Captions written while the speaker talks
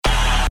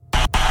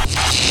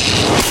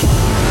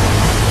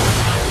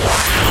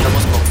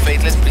Estamos con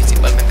Faithless,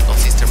 principalmente con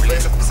Sister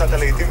Bliss. קבוצת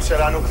הלהיטים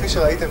שלנו, כפי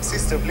שראיתם,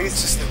 Sister Bliss.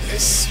 Sister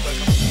Bliss,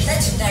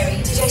 Legendary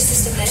DJ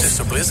Sister Bliss.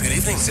 Sister Bliss, good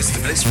evening. Sister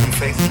Bliss from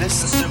Faithless.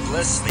 Sister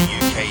Bliss, the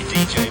UK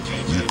DJ.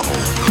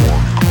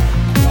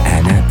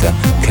 And at the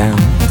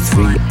count of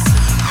 3,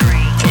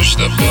 push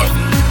the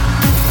button.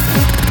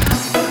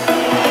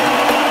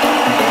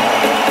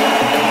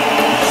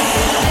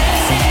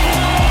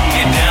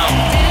 Get down.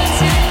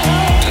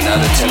 Do not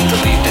attempt to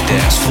leave the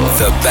dance floor.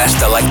 the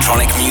best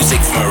electronic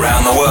music from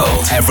around the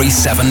world every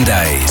 7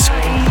 days.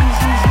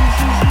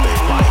 They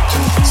like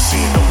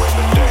seeing the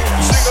women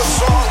dance. Sing a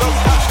song of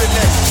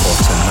happiness. For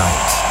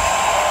tonight,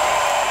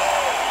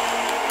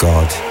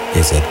 God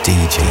is a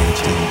DJ.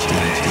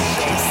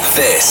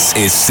 This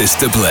is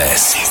Sister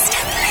Bliss.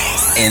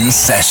 In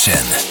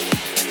session.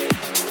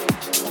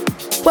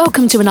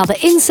 Welcome to another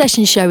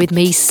in-session show with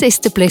me,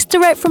 Sister Bliss,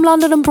 direct from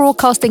London and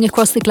broadcasting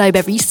across the globe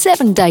every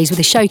 7 days with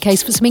a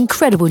showcase for some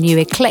incredible new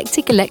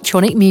eclectic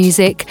electronic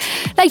music.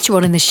 Later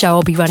on in the show,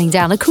 I'll be running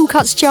down the Cool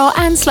Cuts chart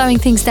and slowing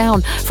things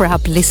down for our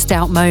blissed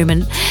out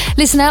moment.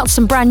 Listen out to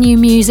some brand new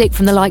music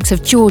from the likes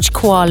of George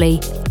Qualley,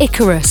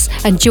 Icarus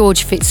and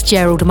George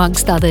Fitzgerald,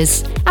 amongst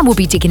others. And we'll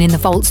be digging in the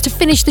vaults to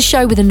finish the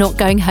show with a Not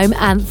Going Home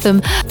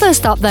anthem.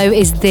 First up, though,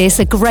 is this,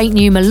 a great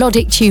new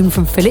melodic tune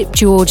from Philip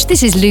George.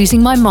 This is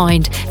Losing My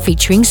Mind,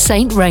 featuring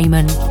Saint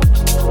Raymond.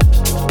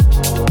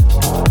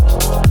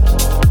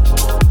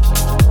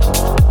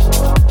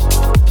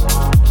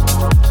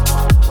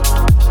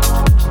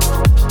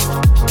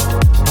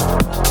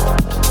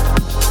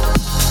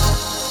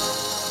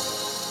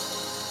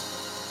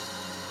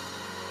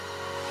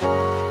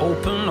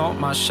 Open up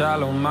my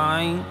shallow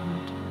mind,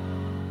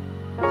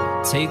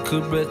 take a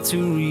breath to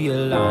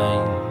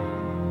realign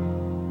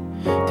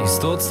these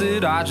thoughts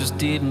that I just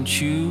didn't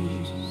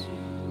choose.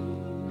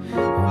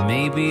 Well,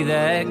 maybe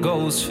that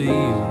goes for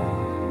you.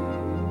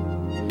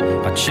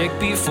 I check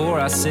before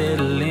I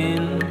settle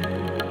in.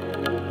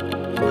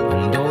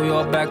 I know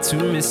you're back to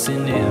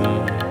missing him.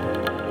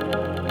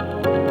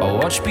 I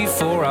watch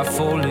before I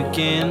fall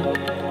again.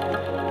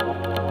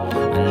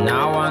 And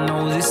now I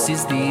know this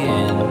is the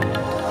end.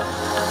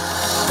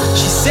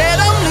 She said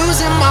I'm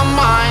losing my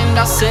mind,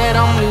 I said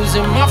I'm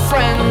losing my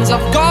friends.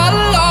 I've got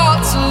a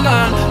lot to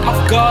learn,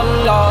 I've got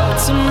a lot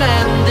to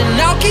mend.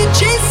 And I'll keep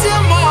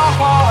chasing my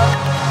heart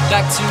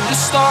back to the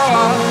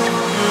start.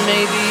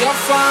 Maybe I'll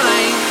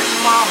find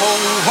my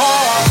whole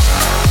heart.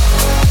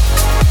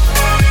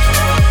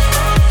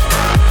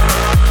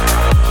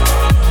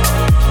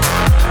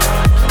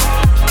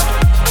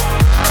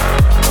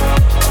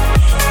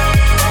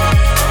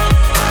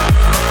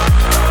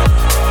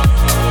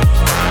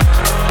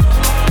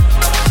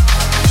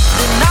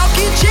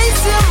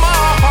 Chasing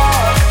my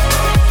heart.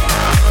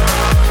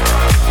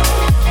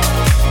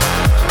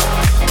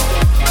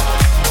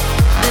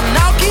 Then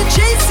I'll keep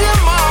chasing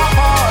my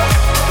heart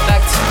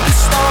back to the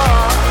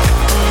start.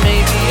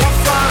 Maybe I'll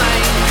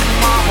find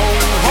my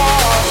whole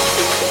heart.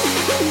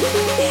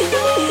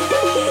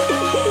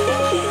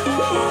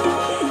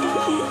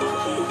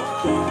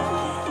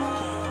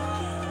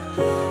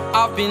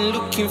 I've been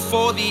looking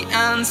for the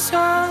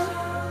answer,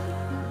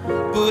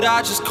 but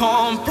I just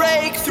can't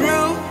break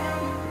through.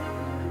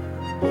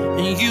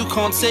 And you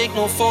can't take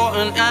no for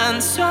an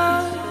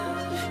answer.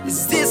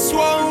 Is this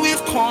what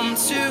we've come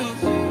to?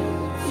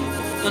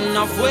 And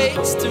I've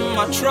wasted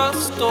my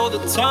trust, all the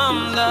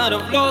time that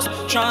I've lost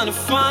trying to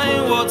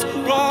find what's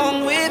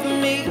wrong with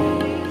me.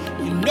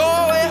 You know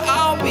where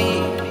I'll be,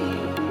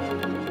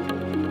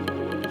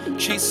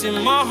 chasing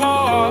my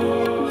heart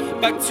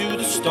back to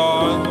the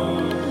start.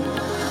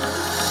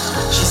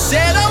 She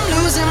said I'm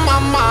losing my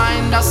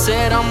mind, I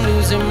said I'm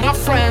losing my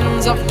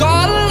friends. I've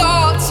got a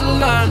lot to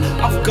learn,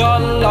 I've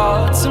got a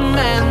lot to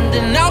mend.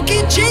 And I'll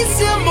keep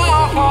chasing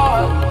my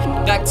heart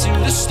back to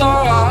the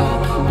start.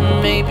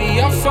 Maybe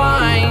I'll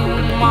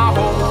find my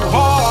whole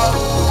heart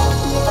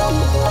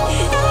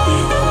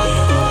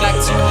back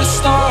to the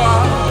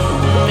start.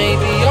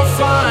 Maybe I'll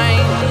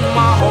find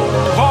my whole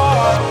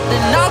heart.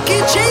 Then I'll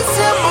keep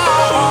chasing my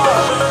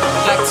heart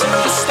back to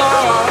the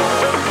start.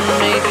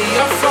 Maybe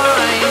I'll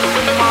find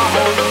my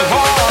whole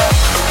heart.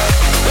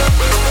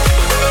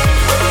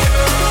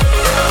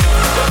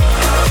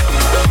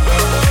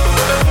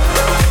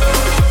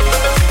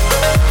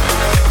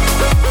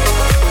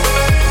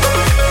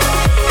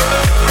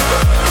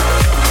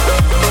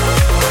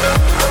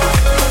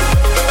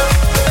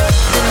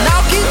 Then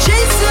I'll keep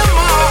chasing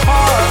my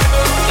heart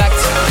back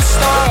to the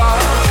start.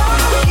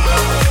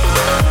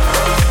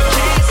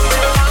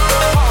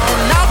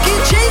 Then I'll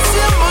keep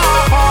chasing my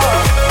heart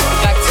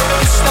back to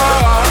the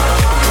start.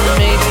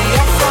 Maybe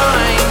I'll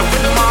find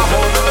my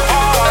whole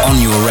heart. On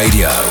your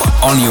radio,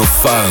 on your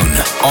phone,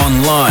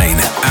 online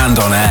and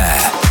on air.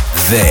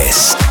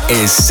 This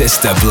is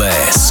Sister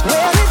Bliss.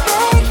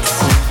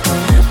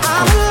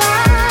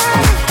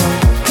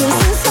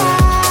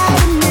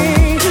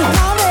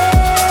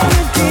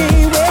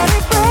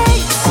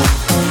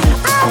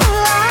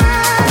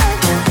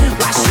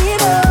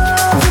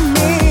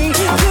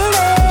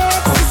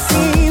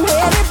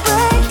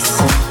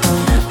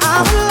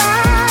 I'm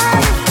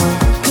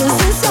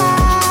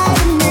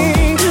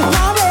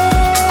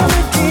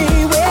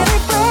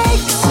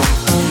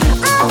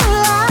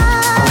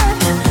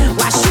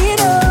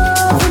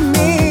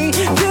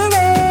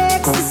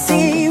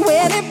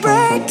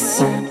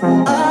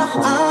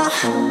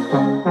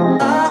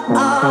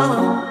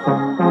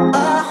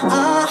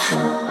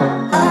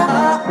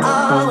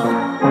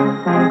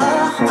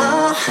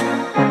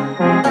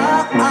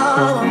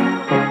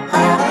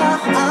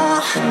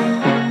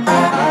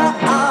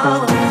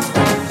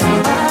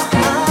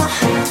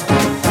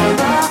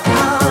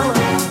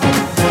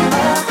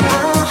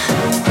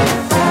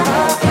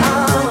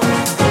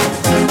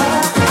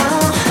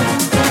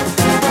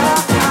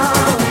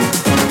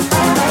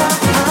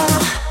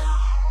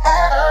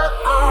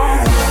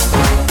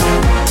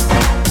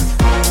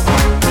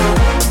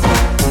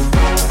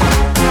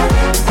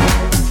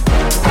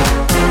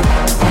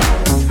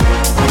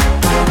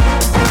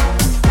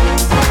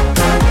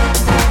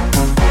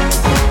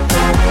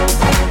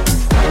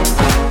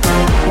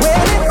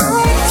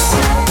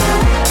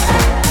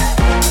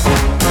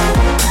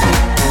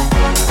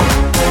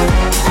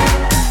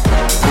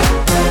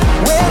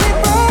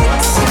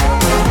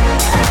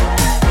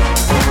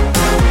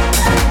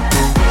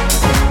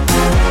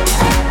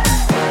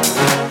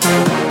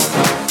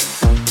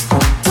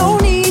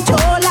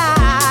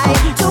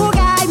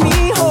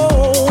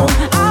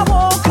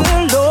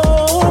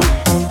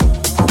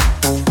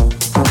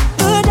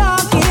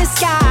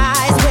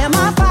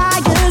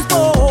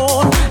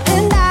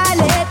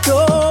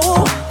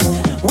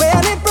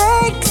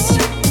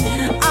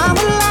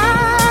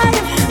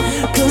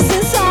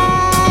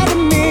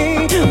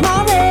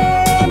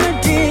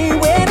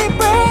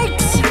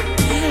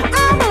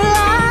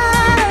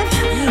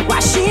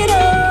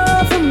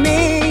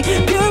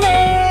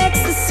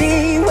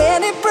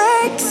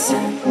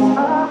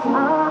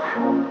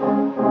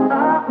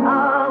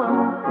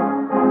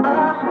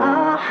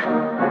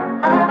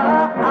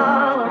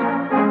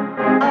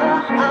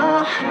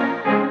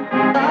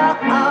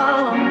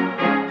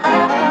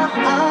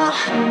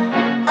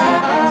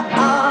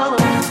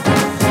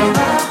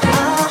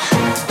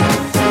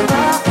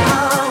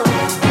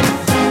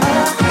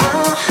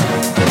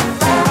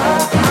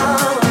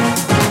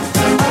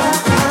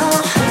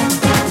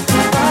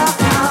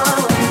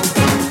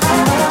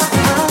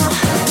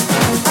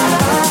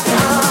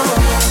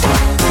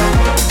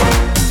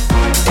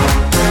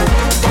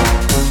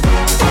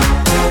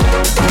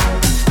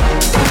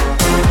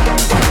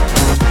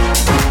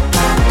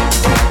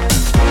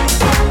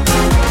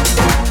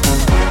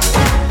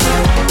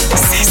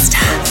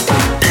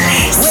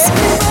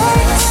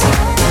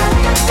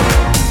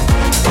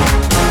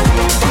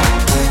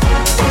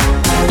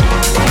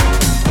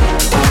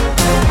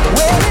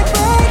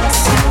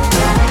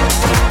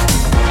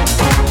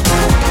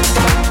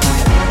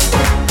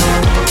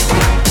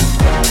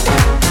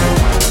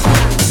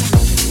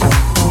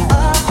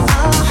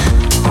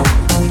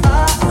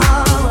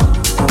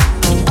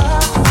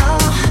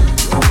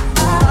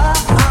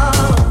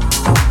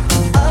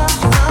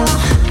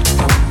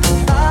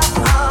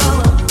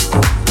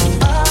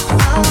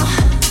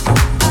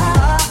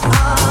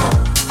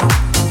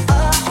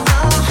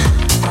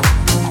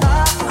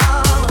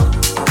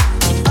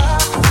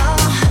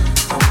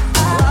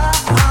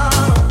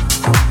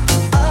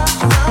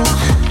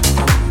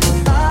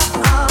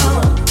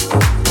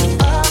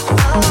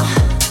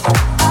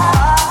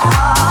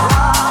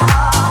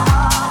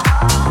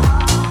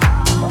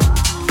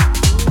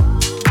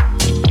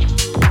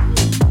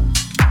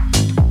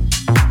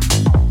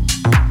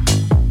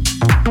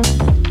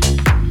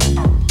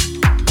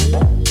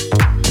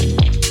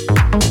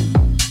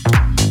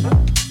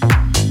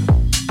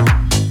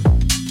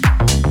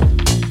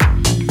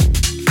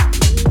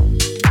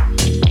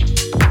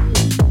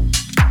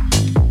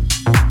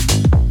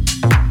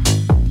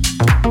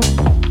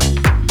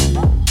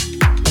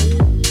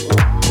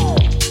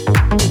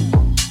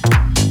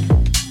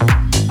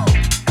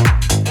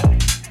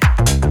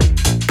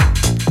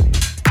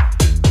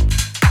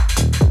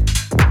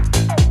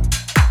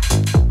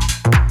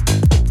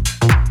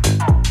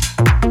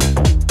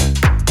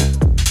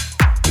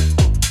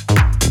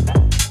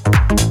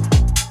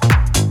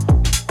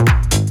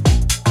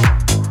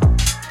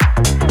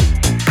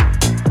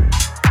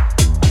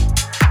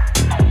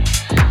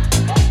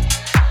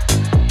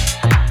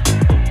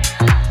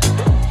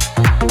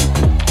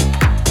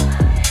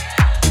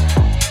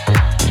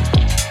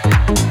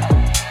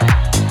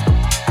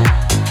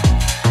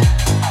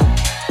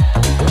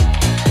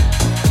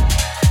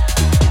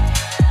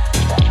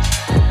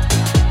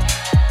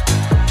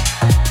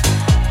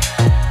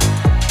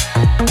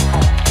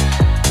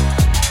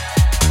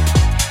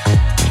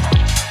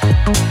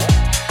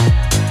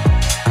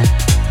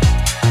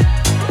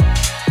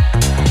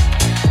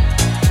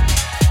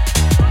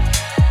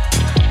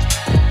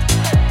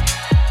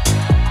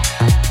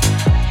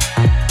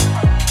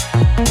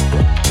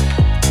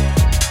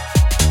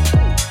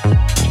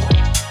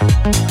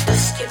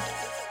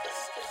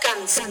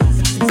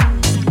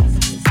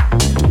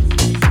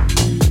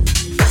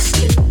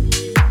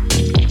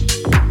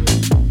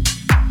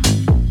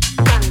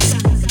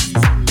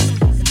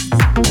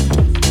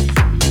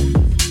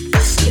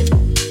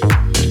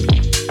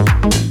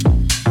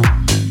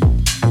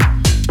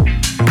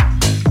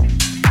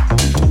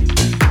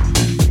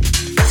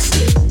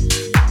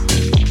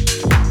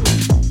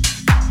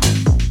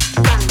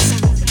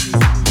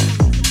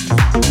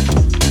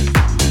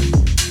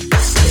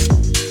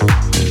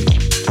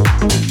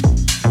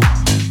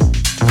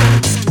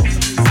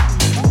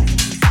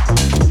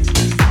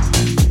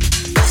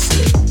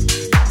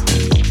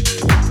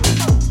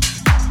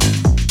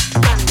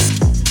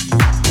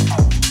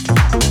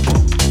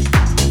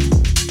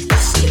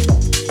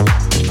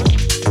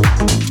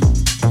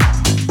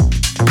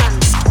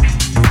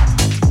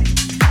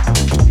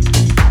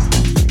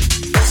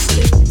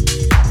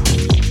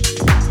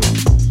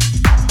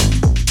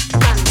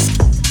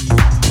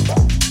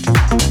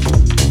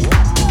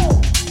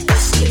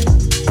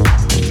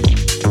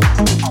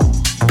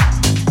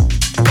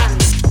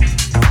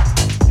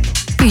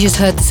just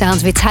heard the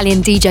sounds of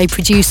Italian DJ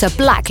producer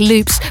Black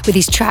Loops with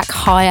his track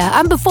Higher.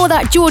 And before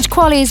that, George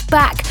Qualley is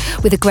back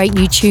with a great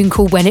new tune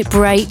called When It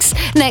Breaks.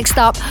 Next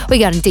up, we're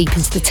going deep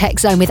into the tech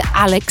zone with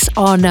Alex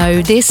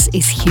Arnaud. This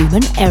is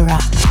Human Error.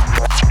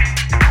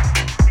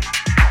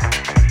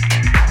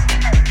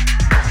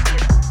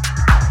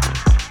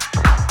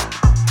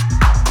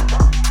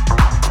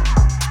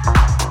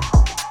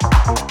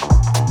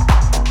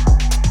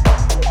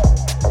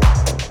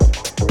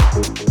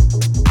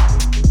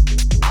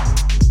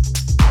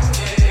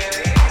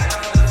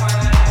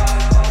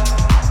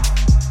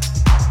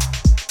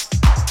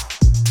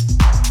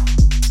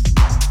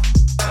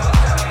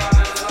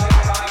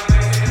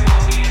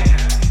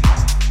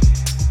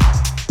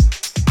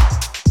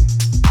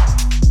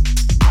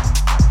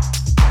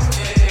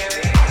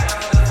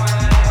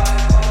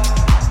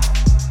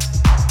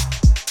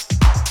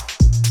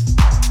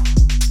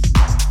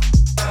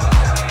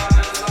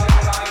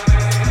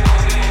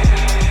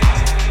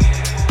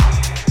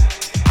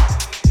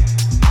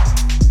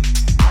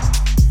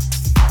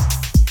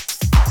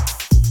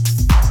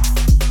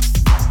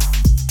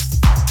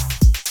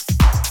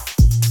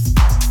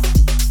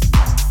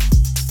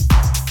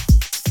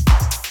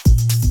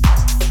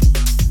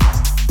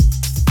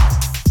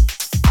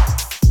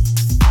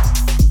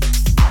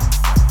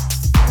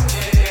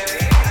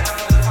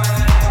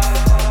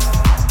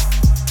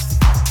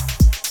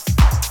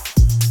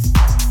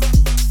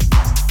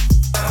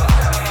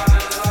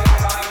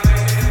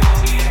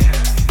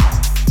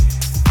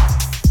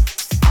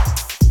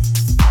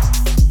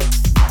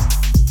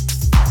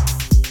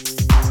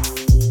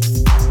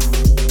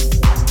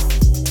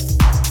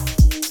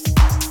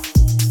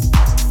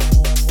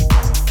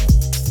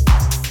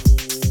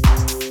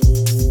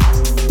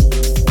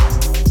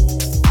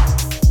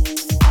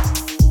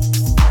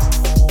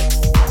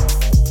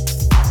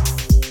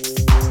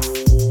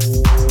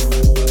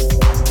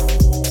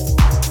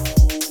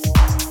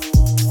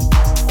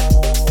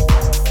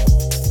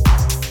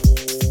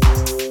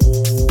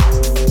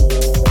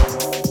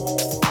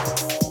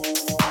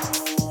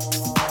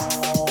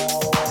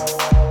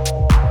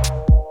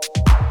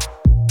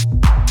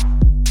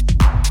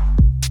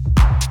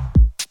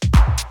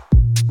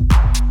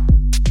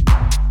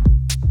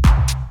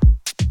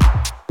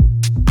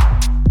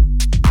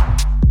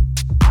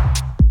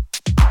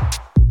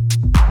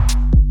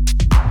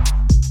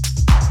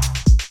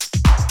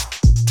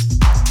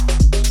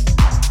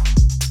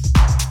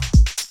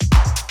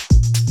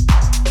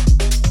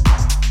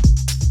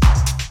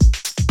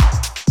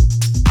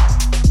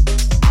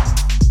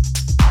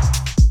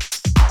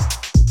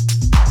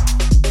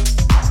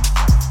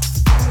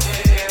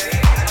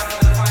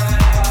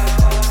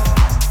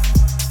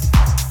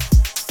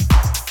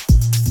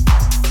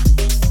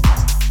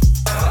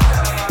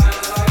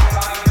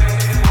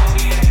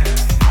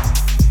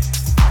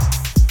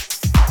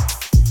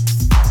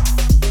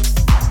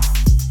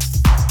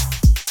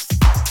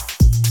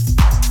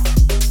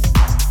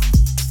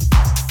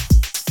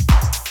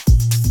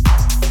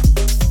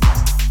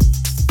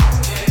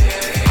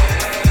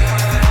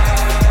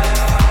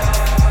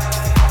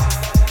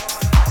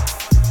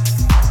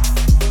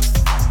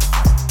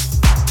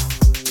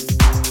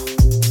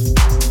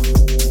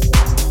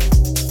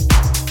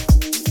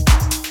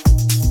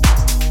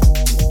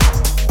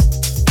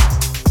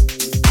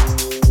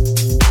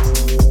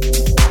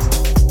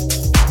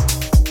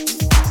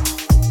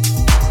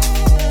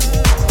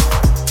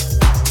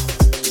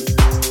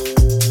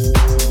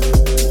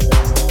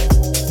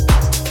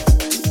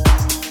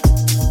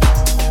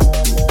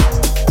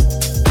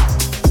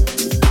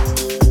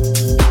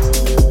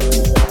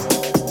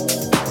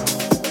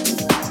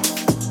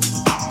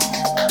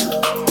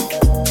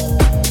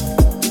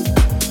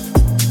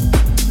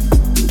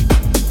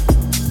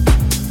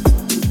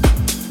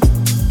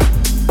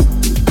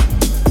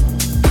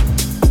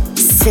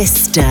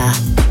 Sister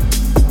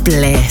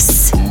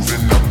Bliss.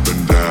 Moving up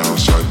and down,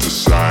 side to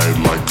side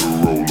like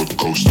a roller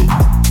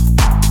coaster.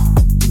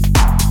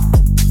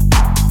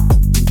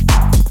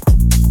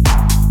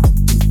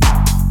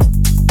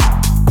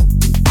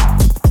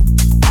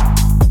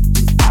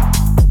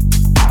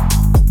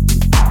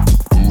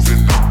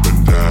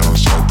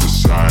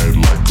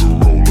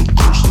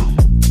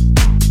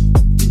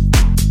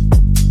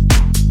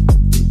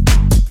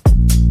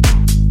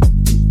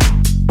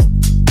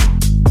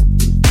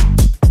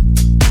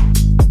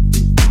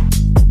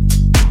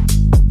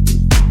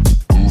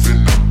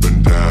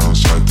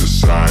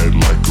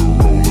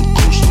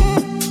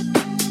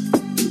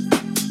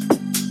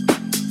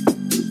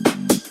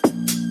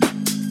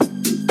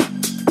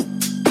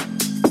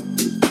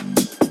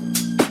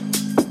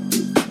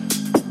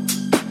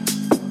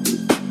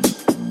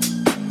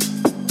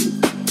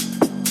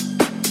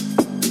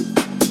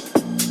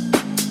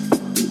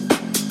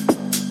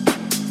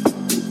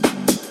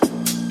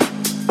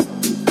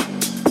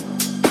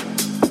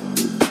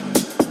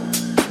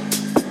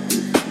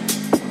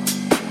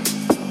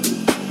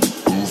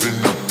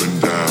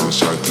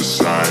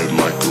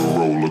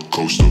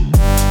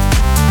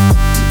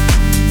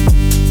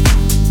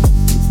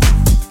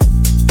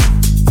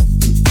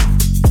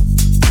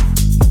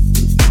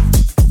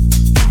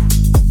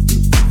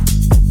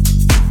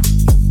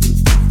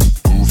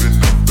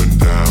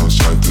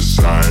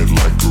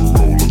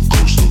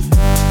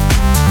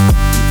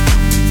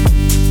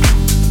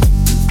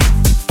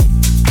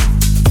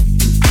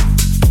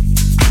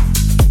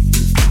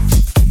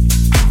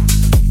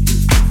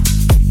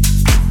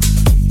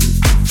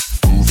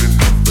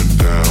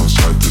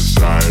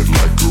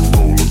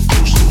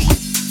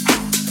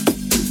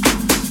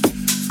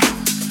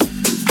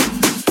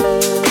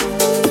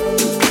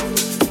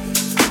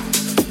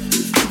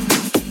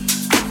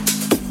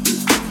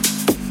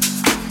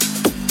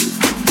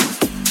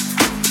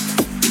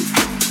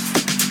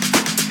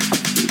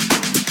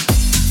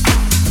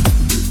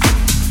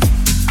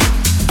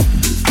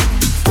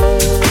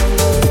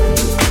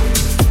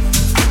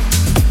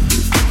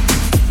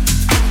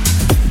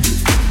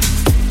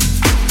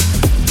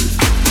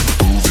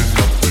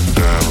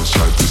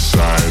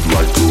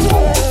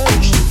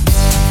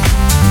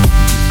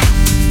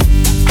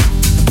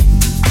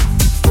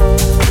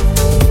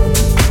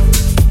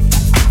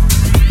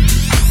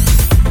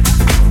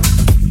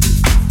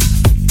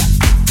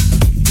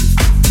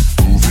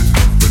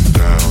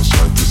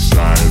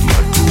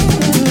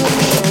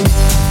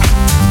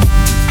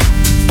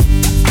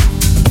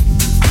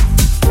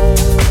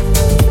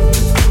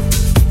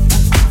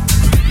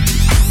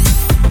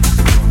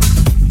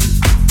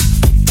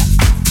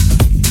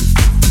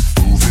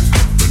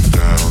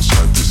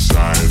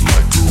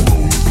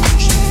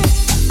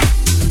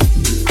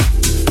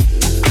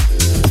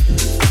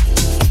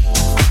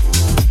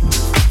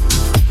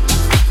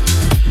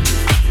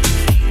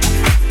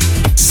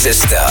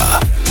 Sister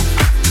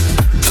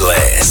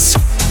Bliss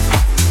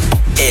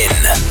in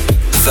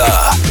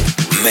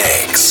the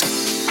mix.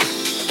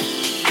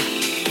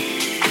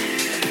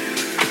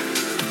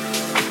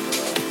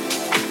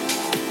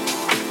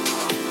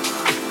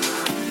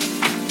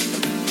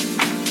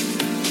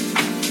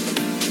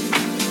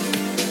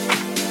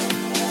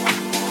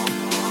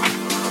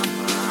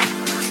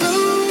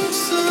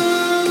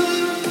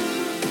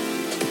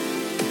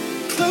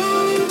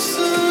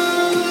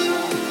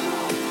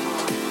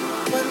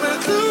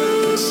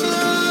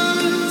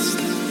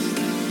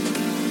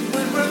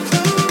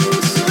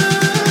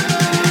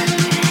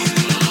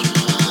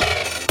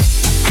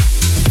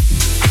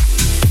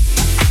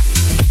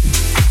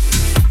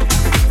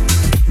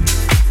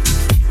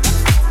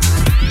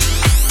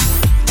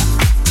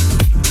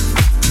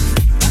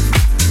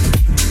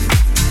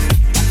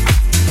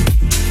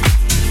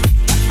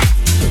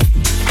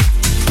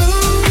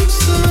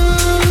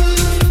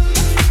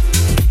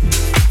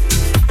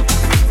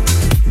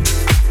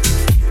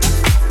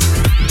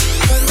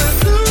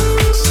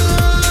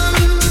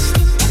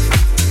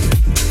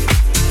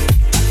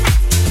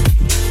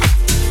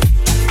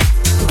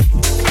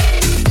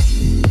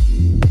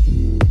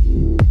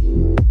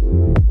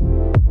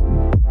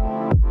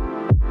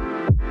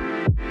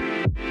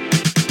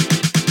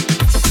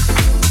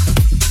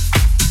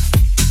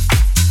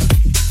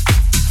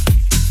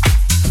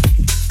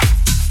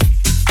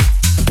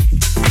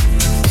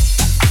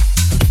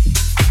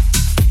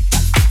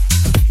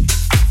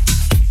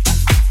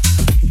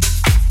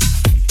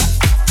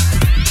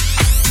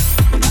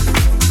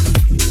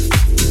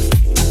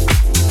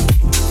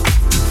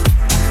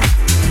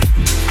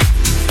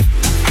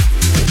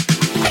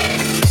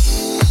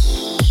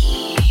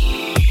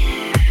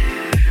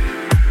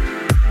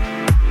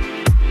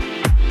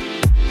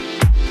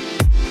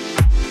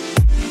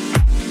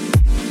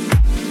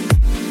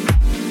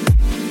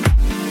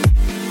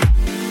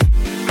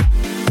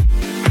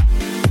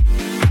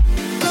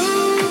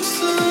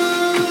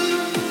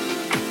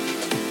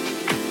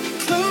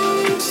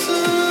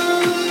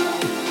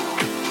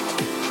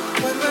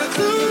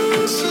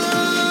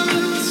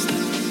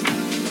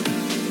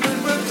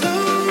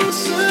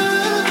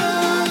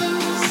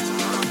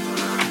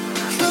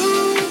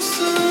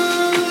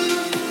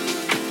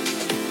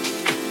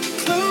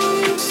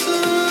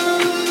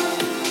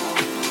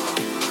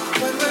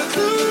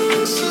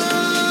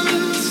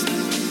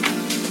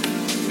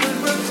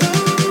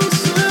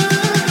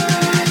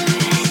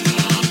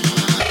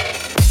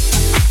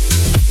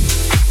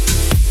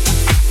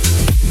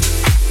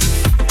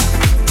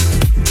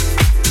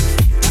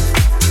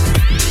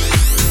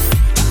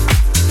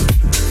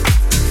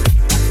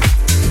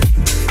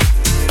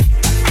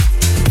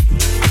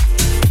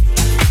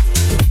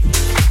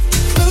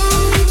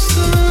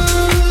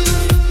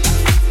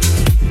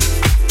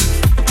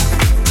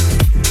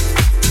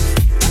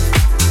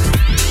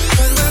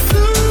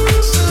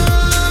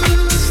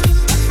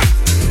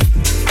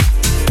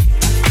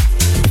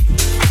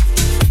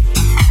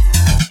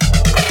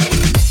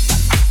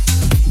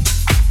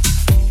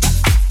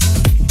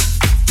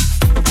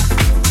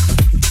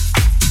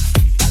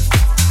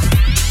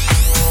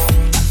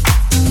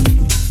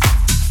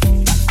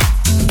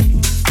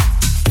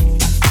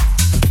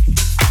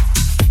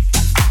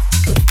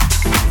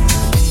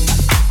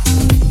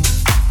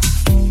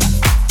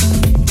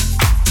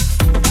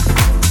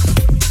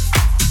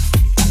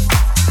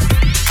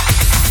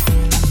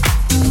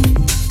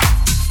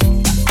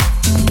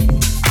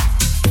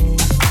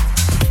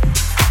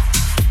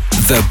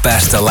 The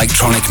best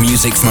electronic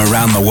music from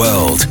around the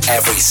world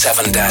every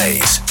 7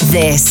 days.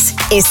 This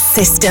is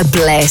Sister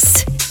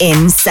Bliss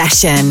in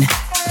session.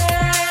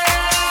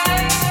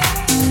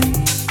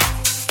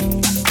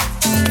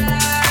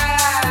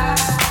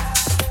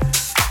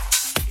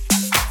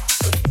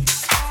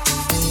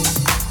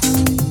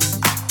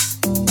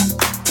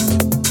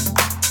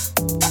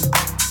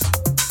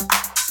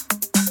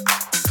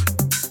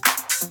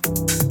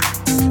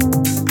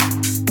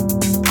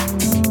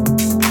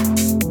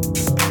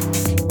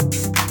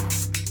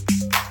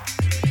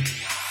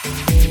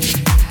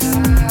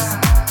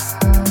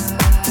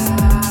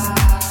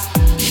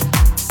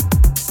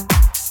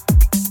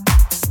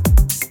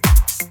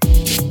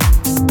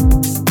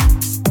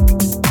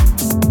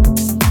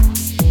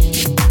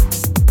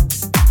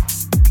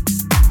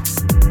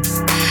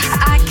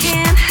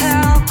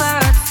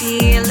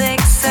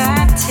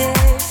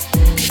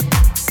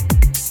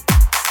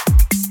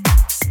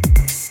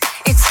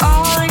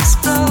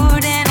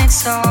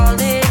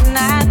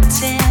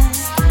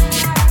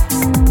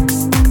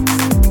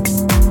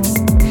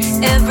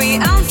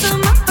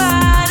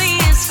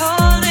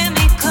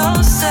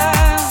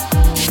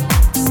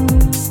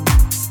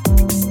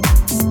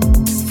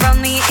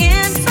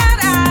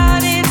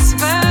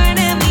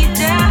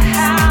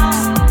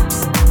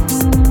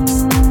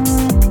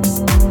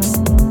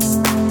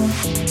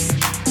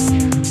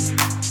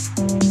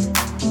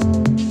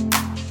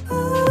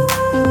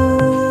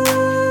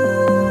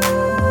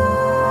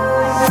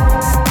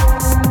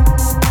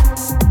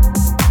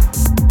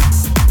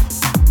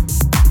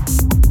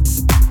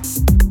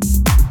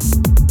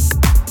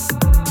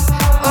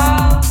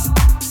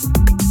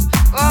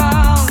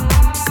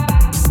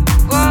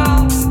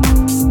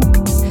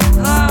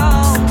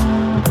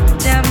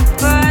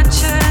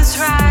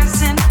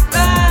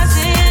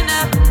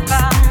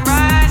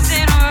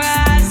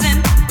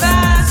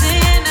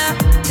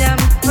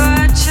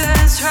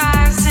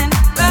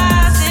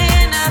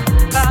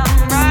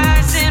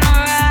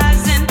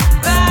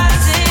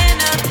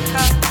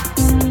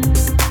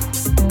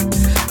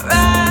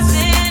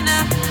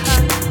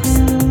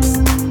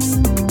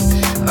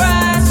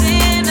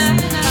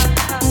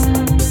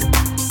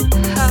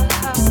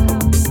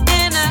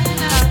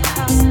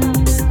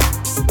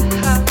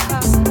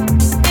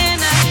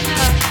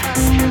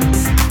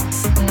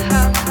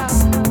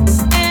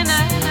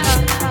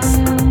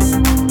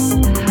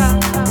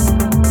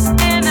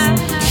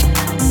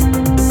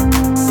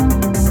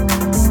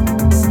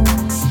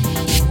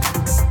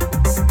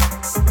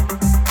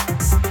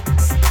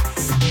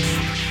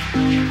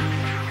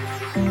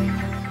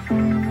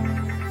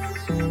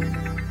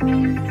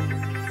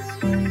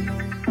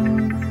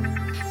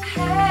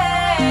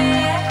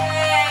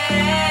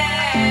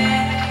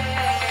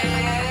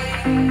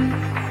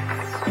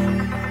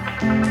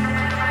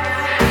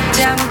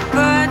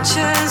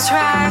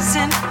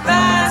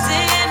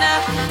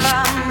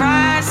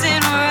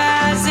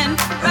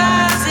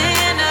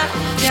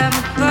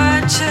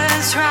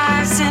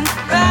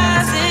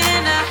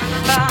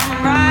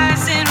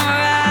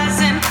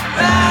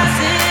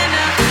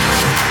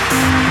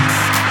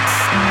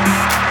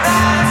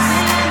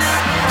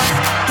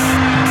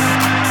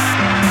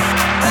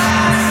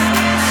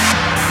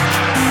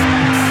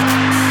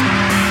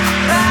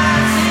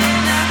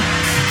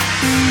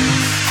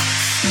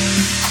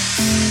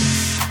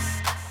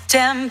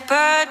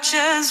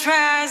 Temperatures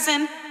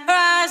rising,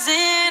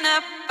 rising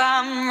up.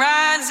 I'm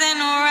rising,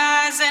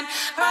 rising,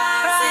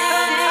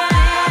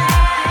 rising.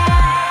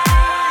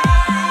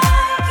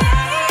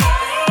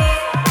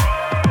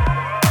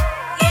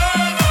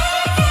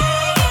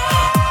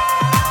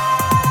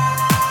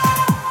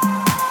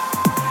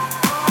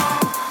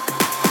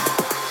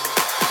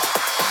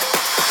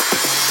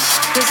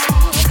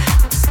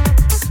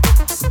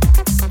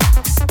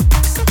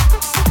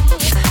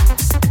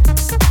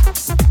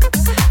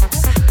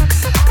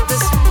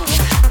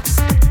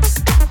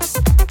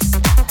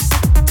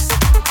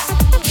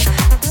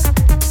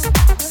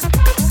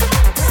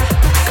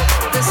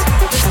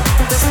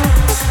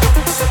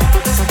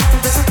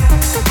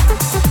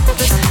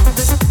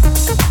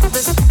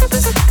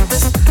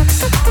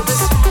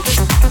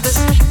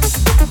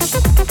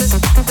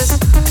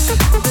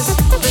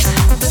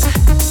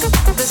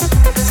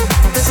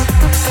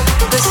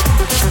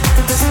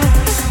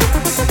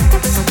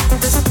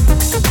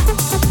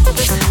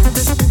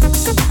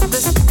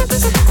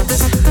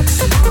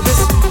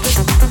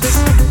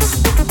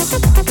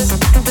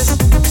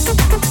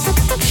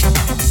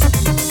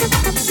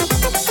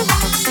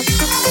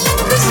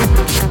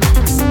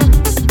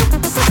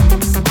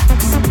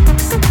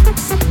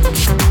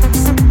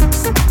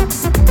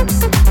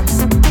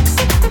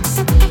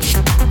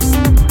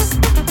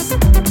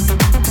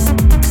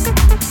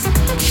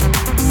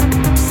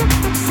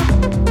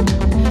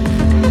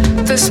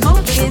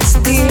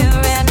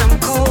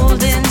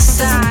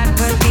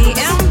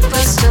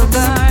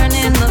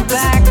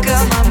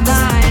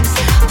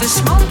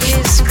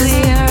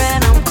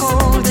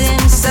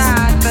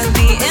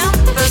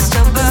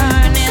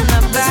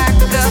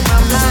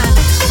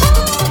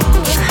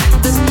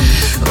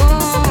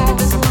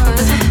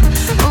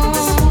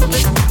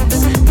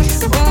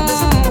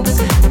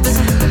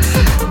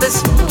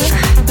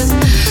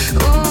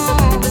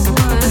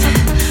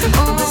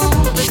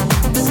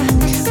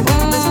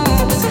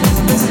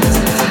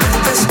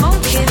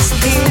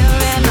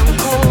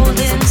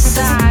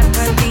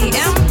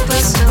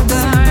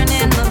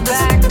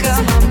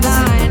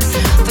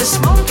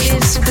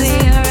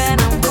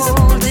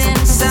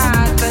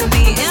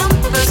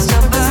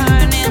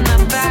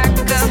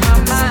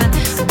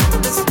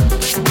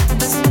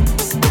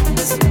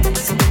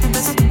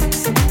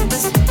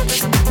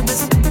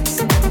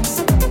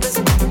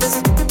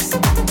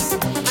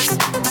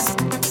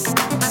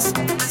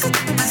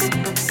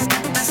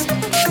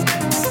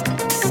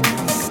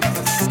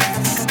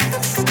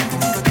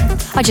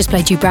 I just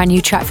played you a brand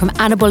new track from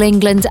Annabelle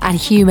England and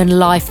Human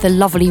Life, the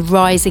lovely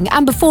Rising.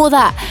 And before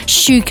that,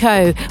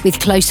 Shuko with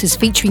Closest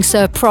featuring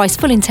Sir Price,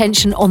 Full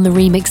Intention on the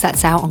remix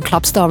that's out on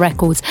Clubstar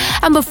Records.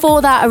 And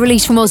before that, a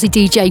release from Aussie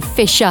DJ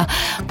Fisher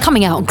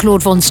coming out on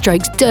Claude Von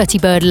Stroke's Dirty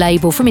Bird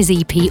label from his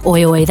EP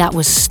Oi Oi. That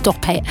was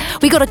Stop It.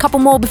 We got a couple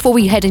more before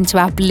we head into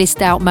our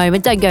blissed out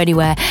moment. Don't go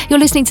anywhere. You're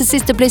listening to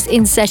Sister Bliss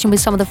in session with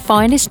some of the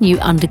finest new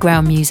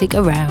underground music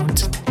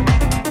around.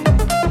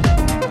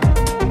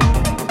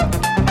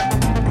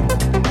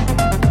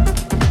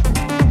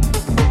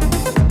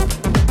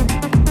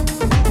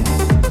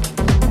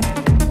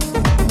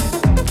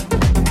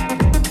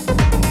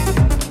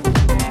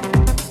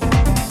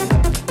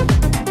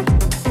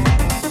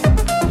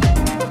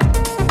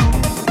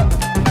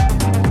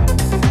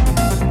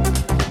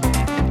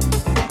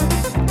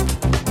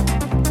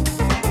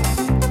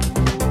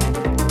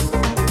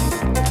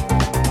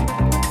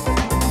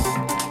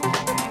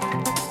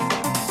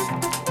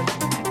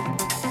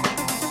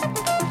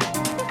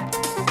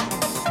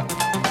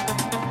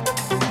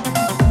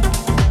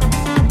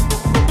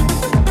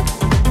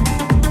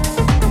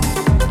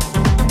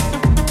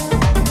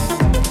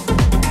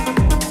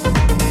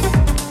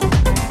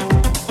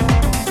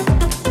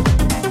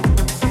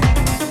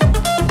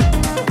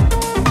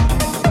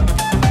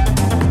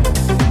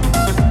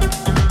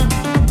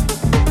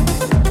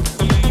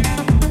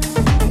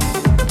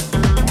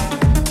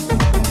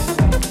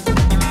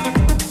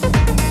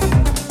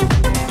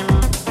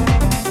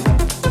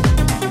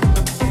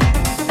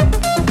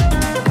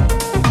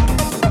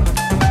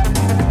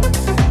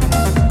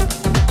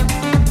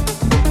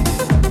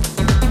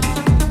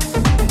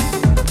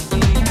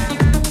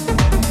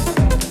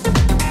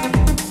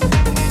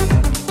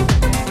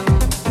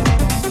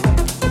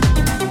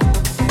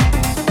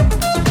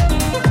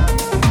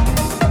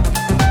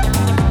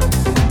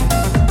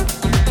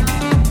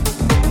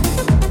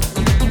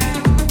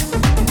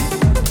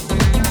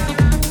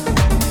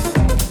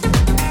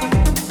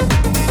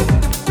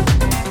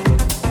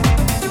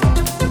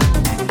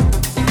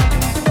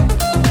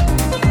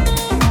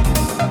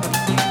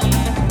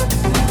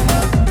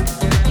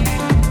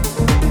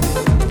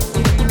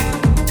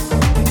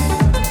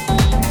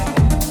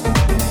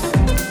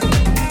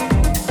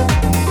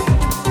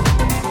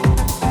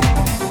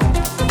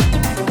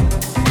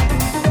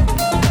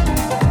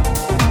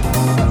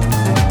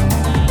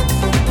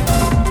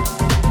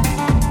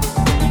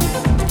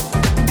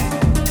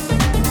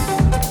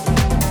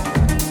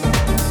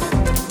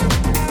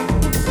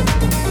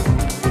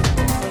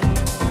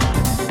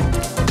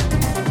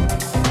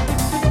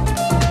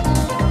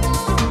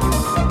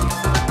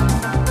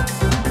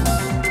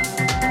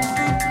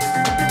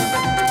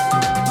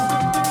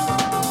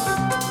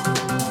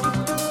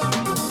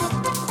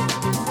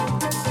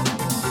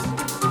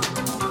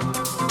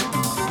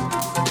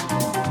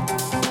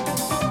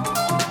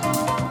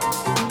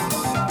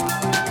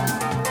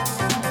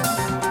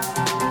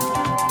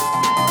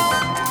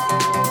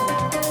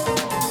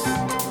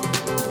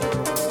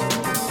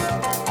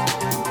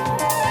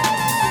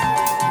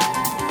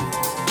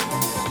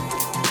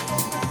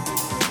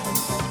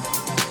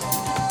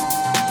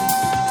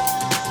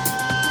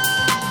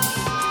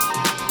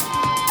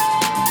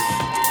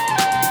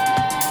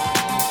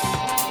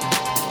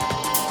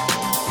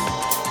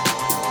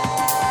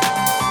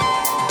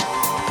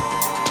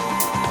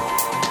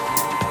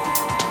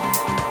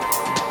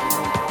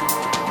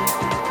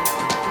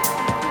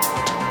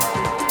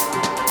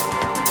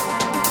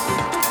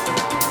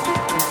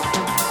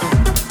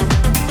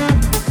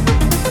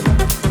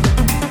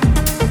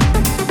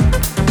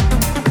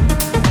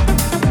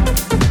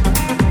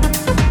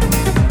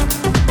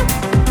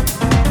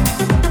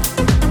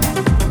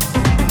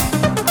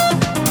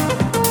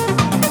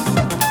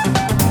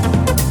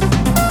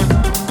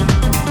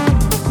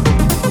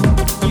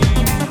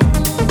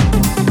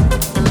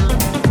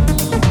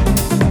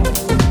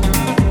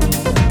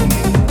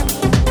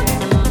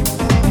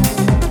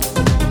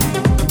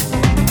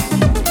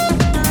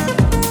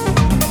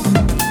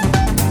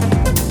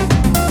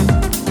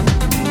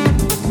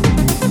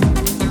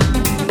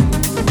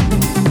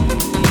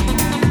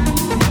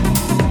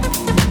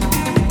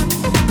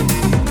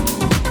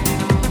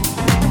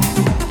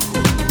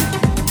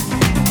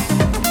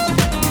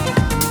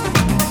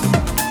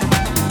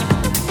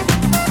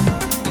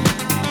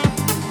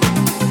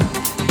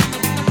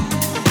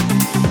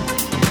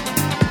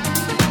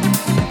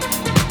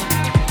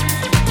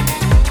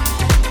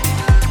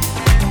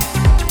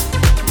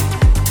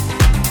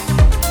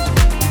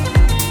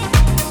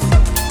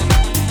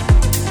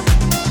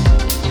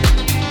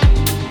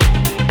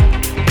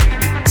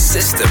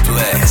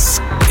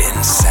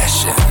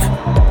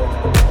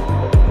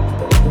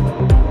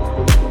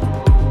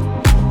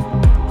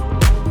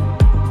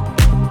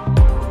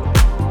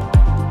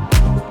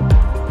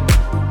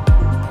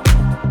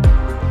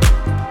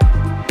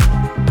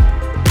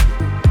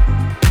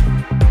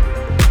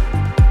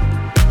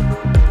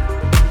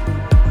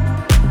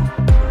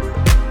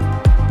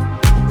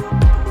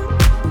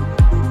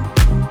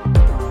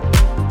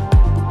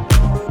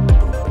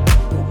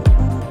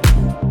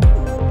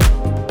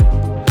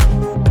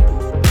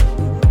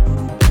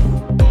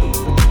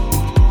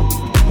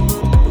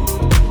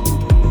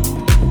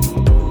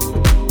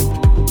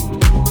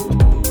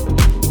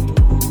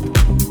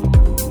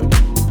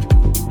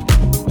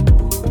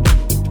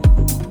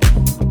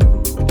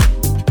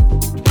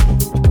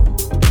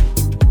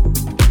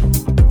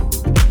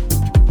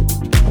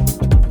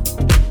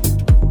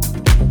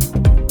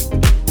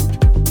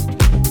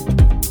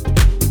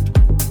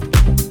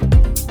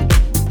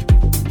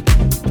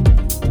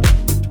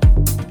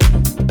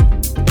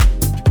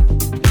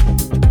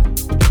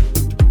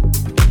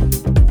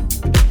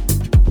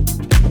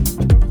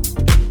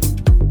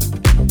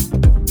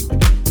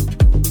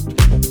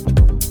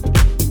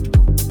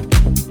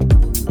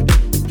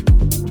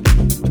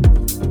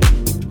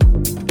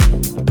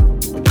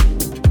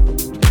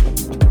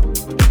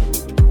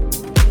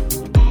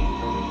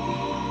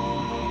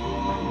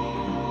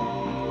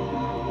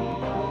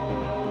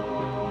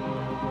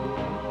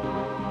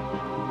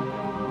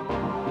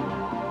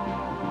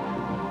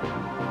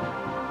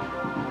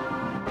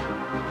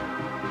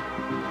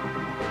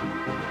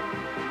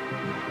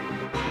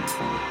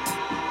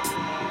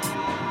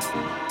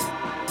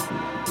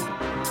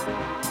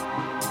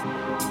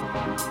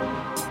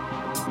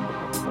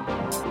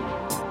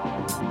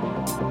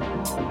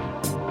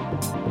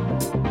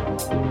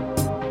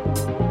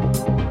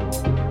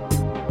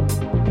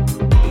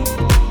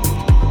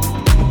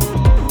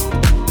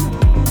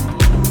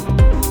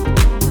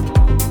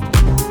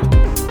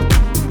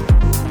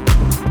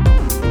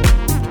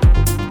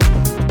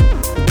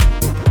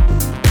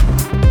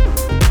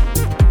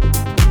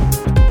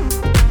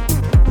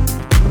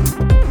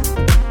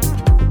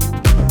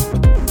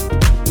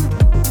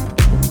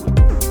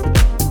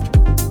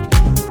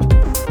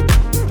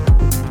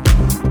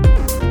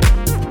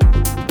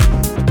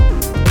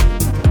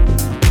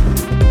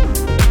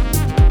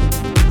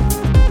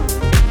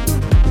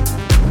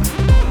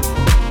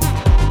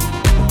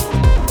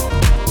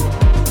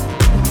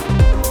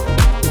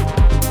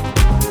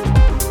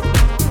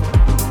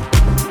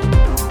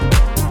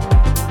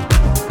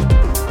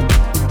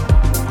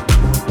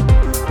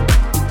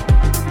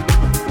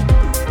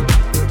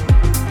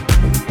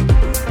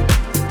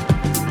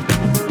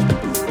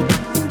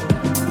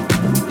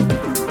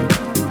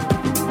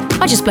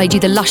 just played you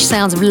the lush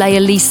sounds of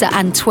Leia Lisa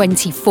and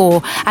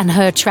 24 and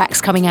her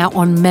tracks coming out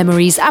on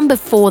Memories. And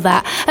before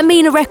that,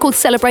 Amina Records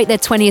celebrate their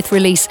 20th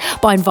release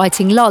by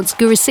inviting Lance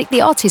Gurisic,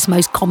 the artist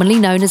most commonly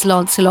known as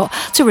Lancelot,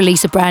 to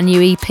release a brand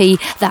new EP.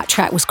 That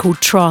track was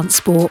called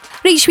Transport.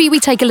 And each week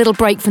we take a little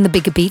break from the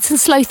bigger beats and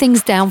slow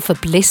things down for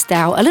Blissed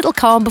Out, a little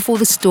calm before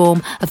the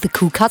storm of the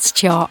Cool Cuts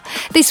chart.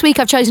 This week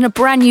I've chosen a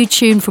brand new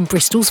tune from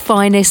Bristol's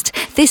finest.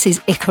 This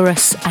is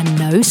Icarus and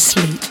No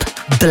Sleep.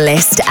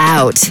 Blissed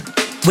Out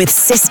with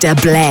Sister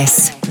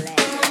Bliss.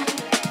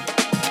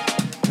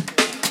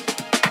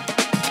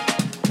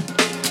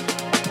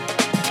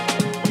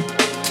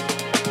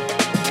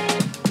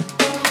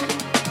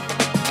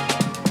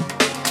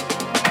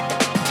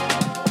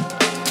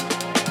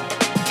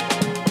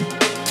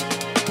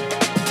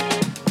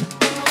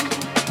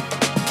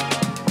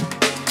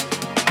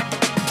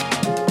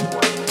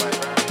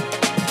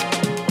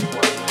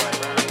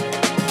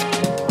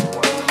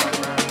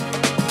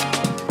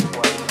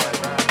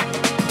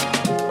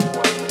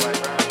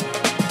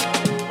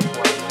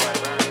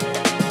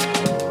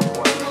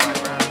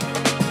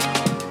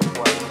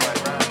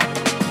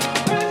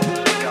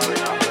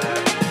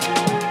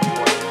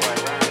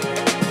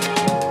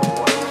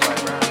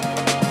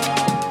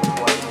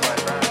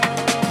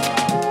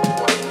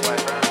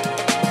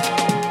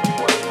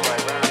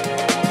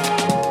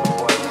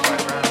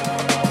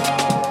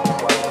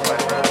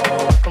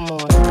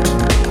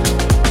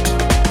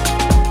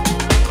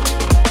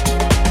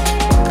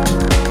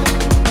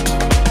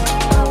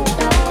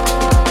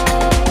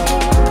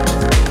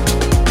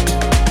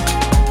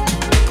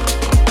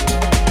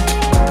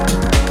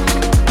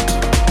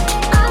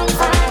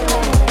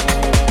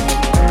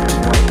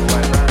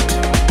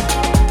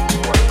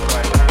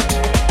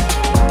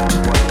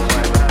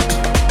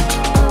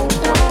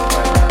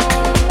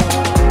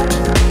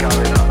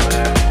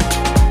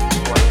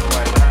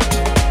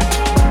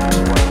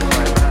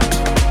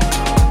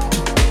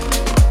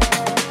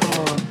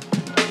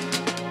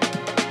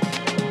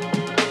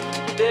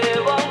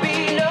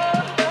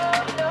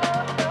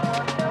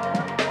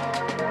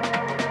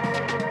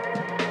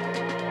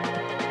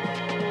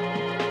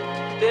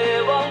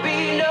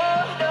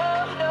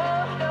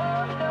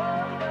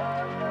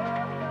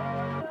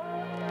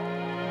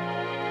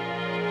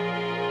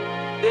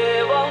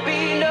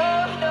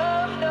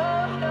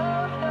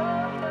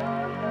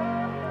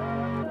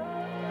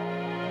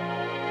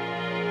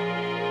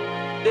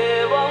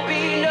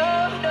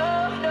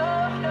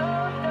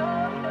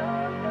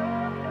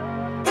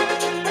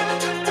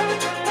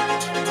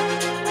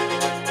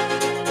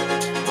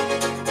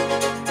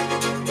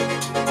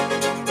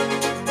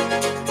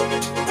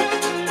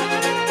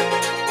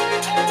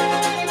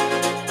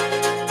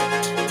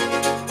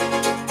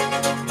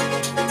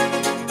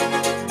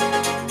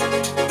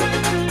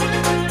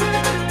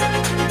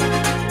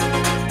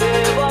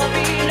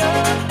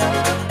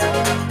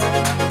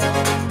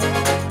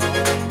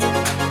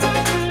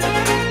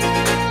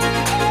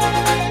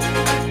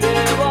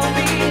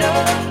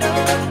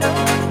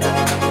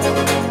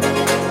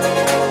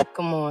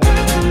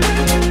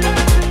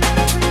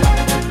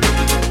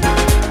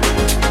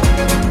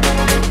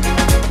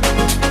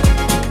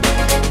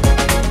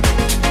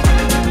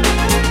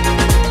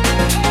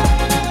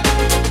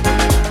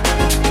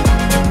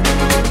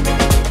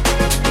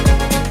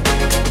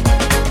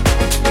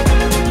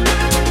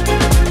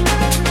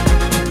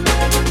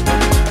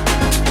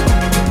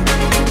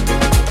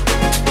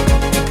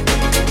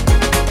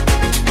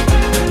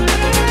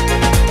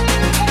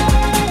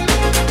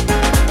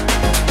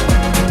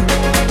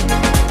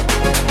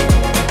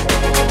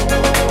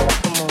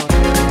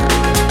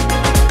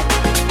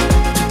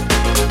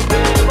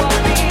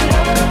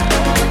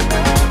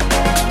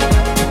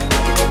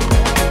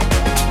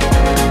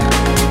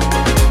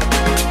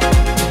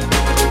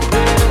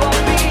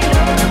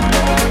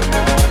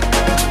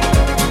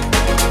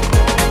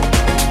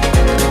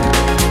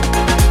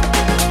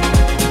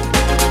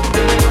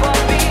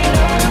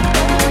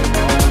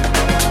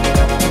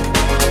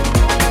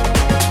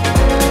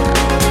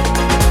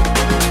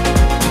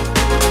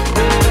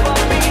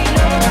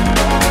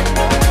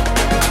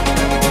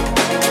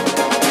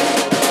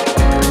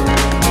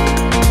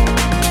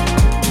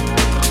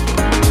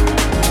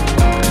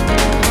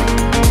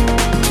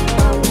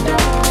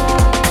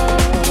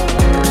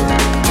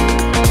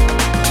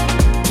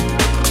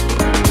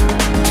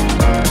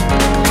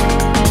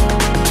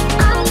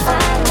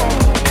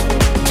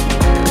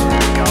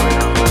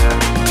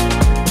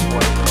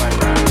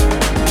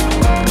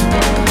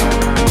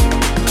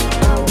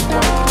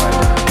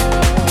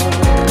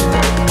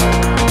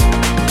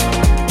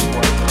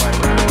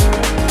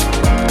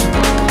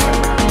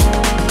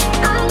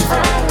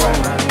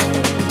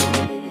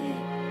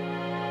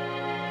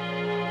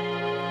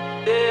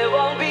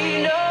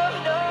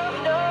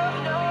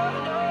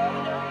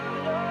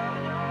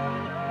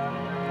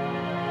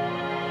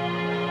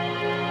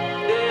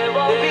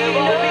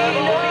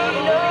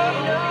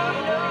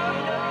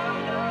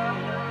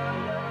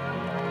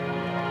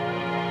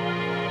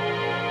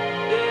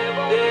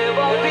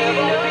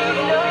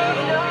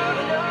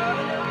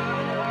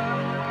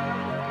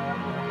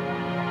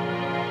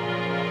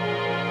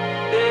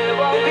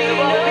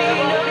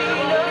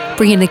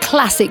 bringing the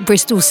classic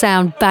Bristol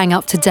sound bang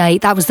up to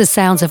date. That was the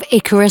sounds of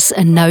Icarus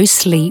and No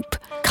Sleep,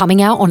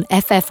 coming out on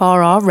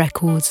FFRR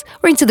Records.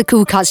 We're into the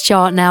Cool Cuts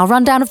chart now,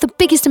 rundown of the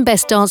biggest and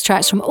best dance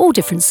tracks from all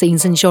different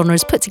scenes and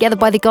genres, put together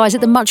by the guys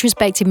at the much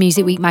respected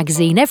Music Week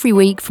magazine every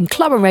week, from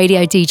club and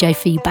radio DJ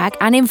feedback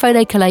and info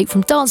they collate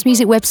from dance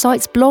music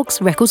websites,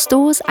 blogs, record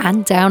stores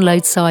and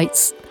download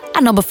sites.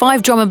 At number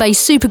 5, drum and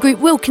bass supergroup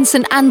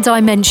Wilkinson and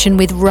Dimension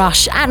with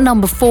Rush. At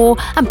number 4,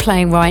 and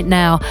playing right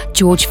now,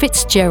 George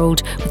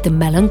Fitzgerald with The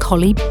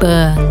Melancholy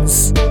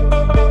Burns.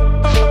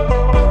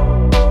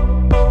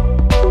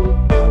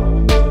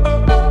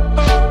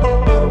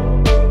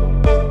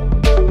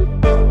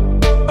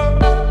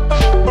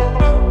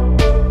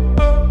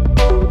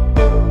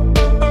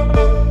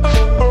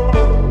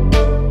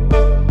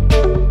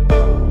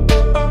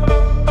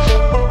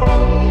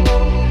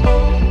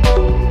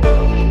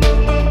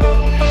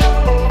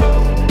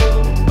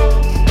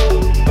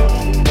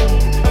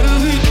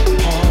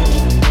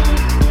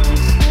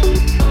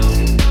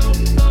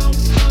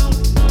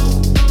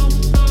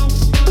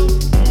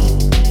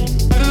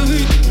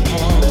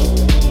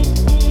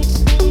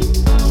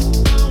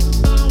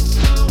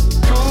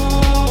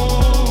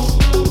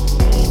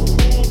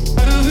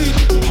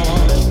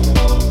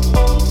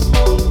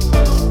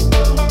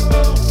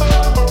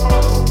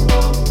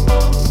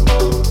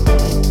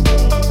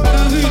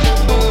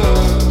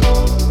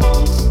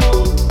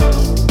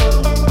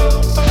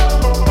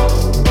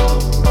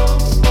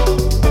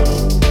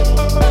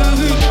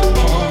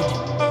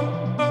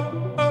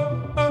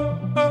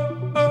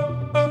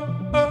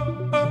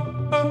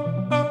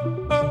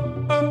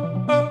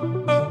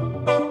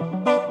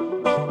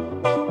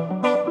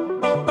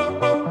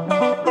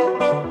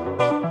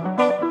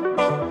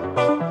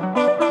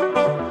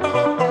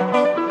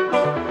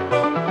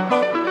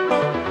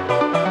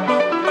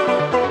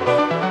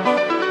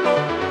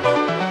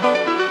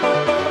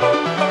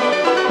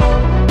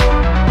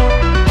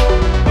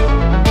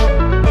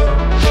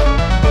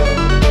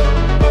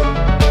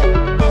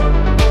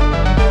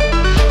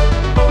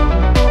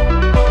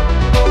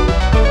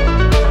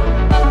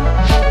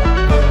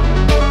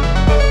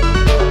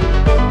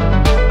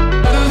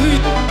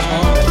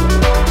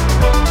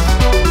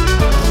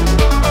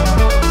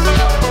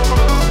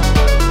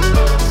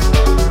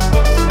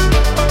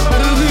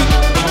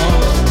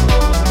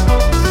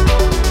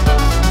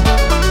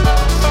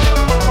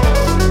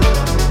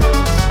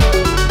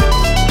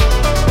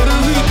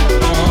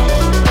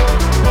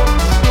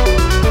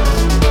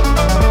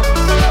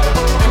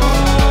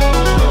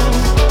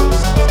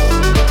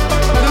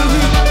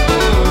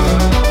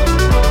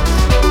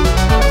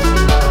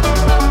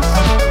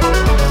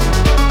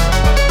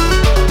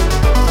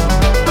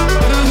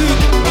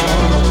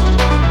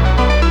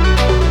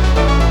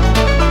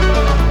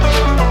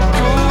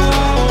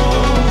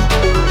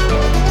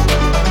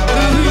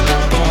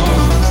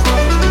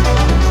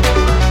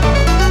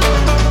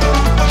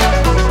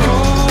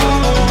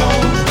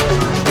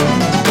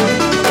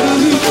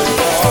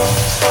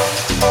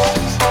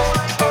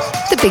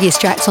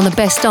 Biggest tracks on the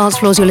best dance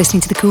floors. You're listening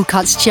to the Cool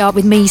Cuts chart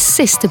with me,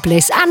 Sister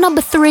Bliss. At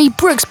number 3,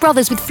 Brooks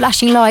Brothers with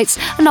Flashing Lights.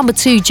 And number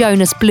 2,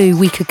 Jonas Blue,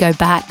 We Could Go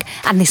Back.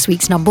 And this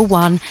week's number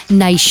 1,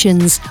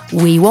 Nations,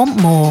 We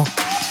Want More.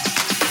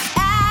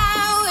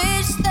 I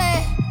wish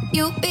that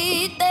you'd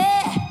be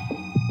there.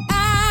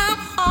 I'm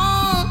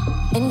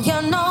home and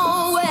you're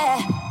nowhere,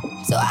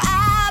 so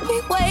I'll be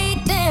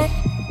waiting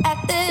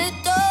at the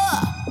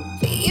door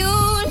for you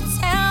to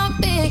tell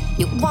me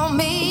you want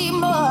me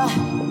more.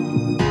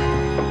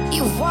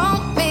 You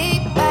want me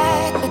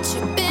back, but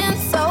you've been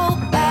so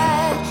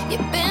bad.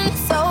 You've been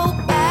so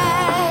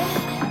bad.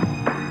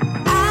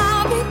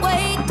 I'll be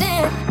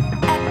waiting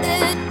at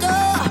the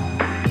door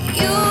for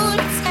you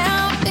to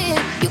tell me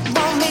you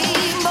want me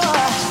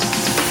more.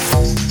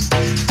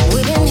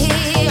 We've been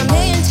here a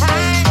million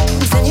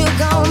times and you're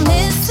gone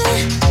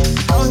missing.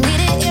 Don't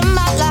need it in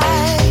my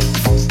life.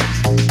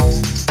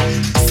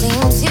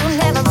 Seems you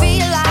never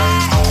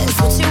realize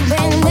what you've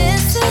been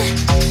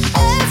missing.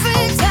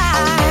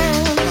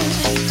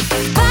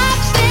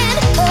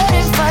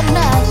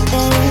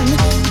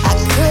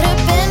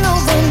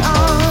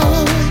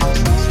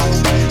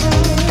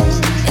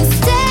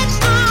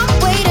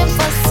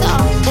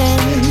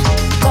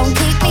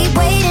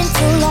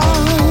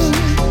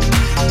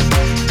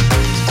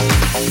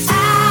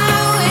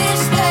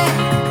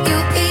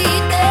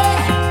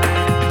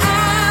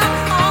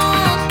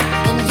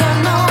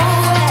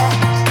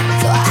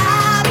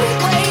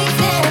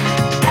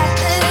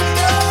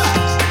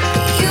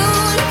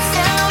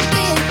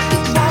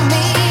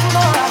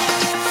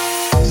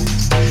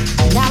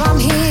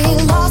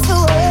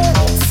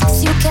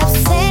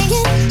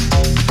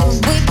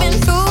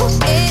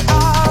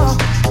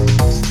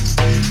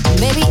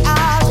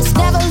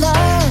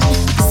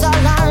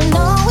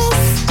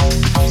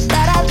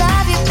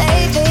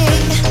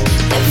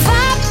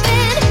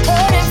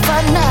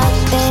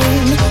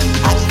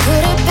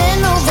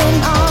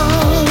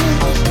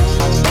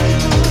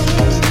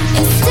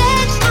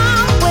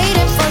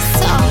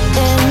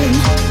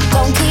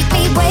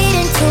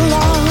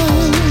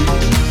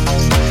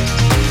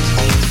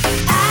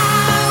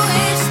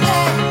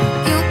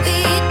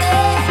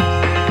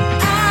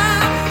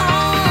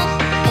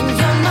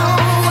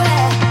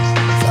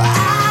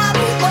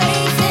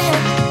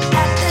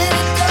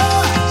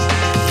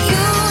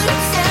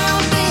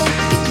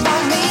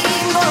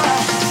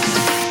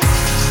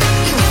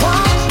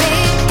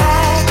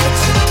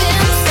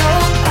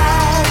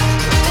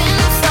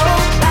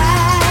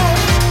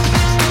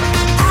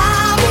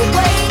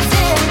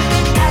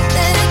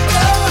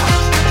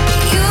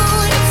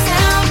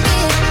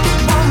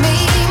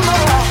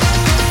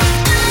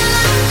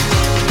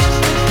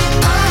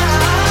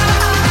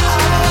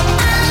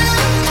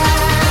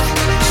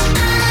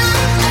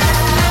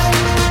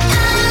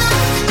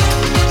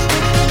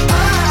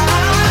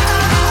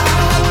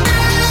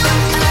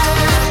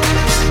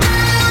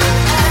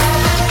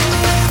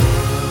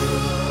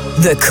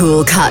 The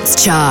Cool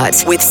Cuts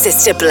Chart with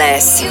Sister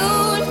Bliss. You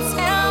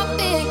tell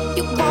me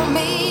you want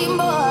me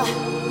more.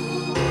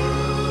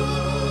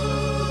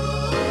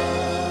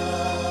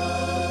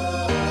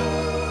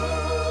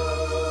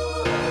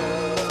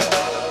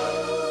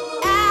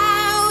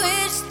 I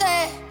wish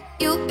that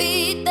you'd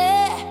be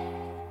there.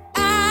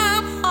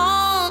 I'm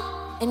home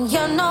and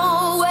you're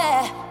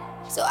nowhere,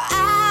 so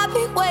I'll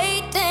be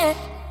waiting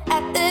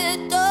at the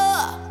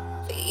door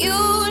for you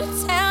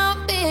to tell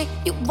me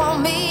you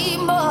want me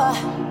more.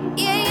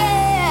 Yeah,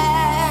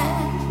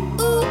 yeah.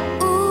 Ooh,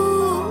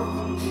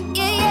 ooh.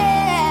 Yeah,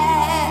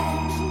 yeah.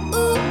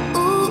 Ooh,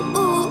 ooh,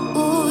 ooh,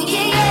 ooh.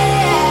 Yeah,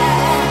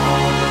 yeah.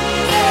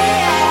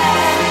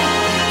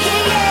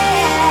 Yeah, yeah.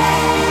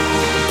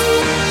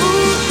 Ooh,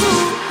 ooh,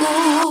 ooh,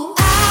 ooh.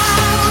 I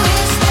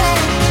wish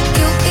that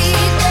you'd be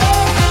there.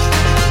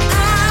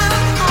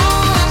 I'm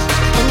home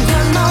and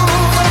you're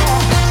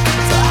nowhere,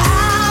 so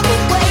I'll be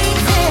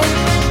waiting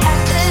at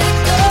the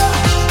door.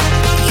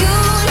 You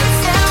to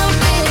tell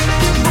me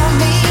you want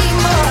me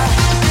more.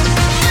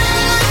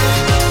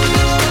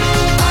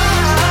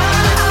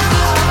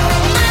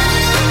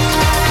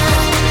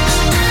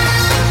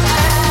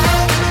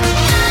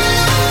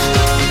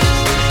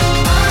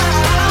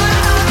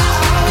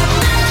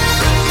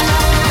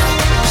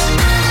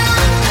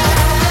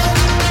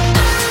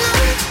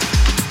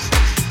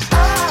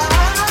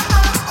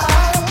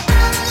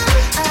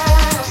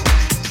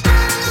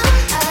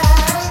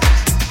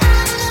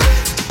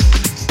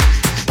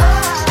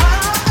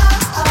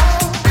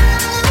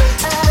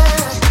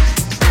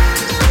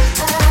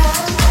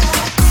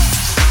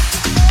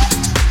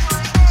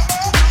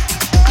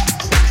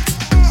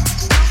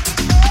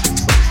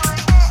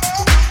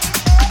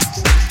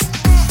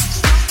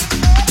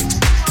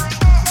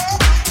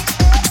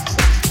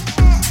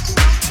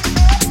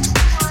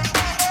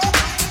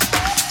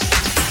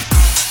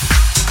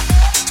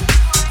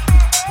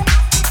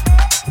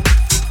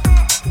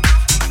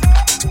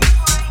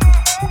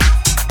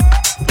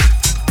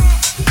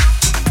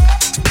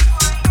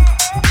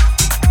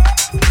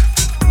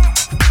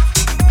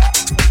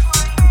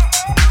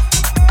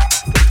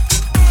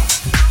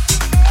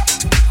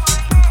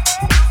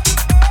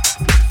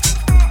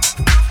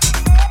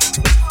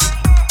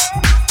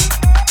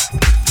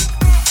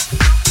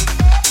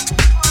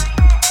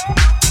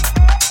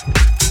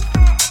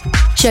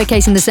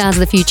 Showcasing the sounds of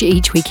the future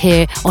each week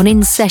here on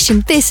In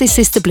Session. This is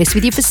Sister Bliss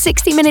with you for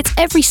 60 minutes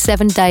every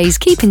 7 days.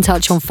 Keep in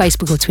touch on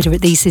Facebook or Twitter at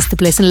The Sister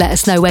Bliss and let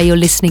us know where you're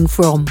listening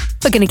from.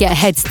 We're going to get our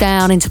heads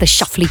down into the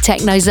shuffly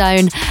techno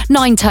zone.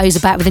 Nine Toes are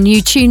back with a new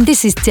tune.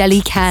 This is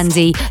Deli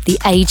Candy, the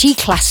AG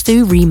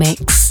Clastu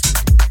remix.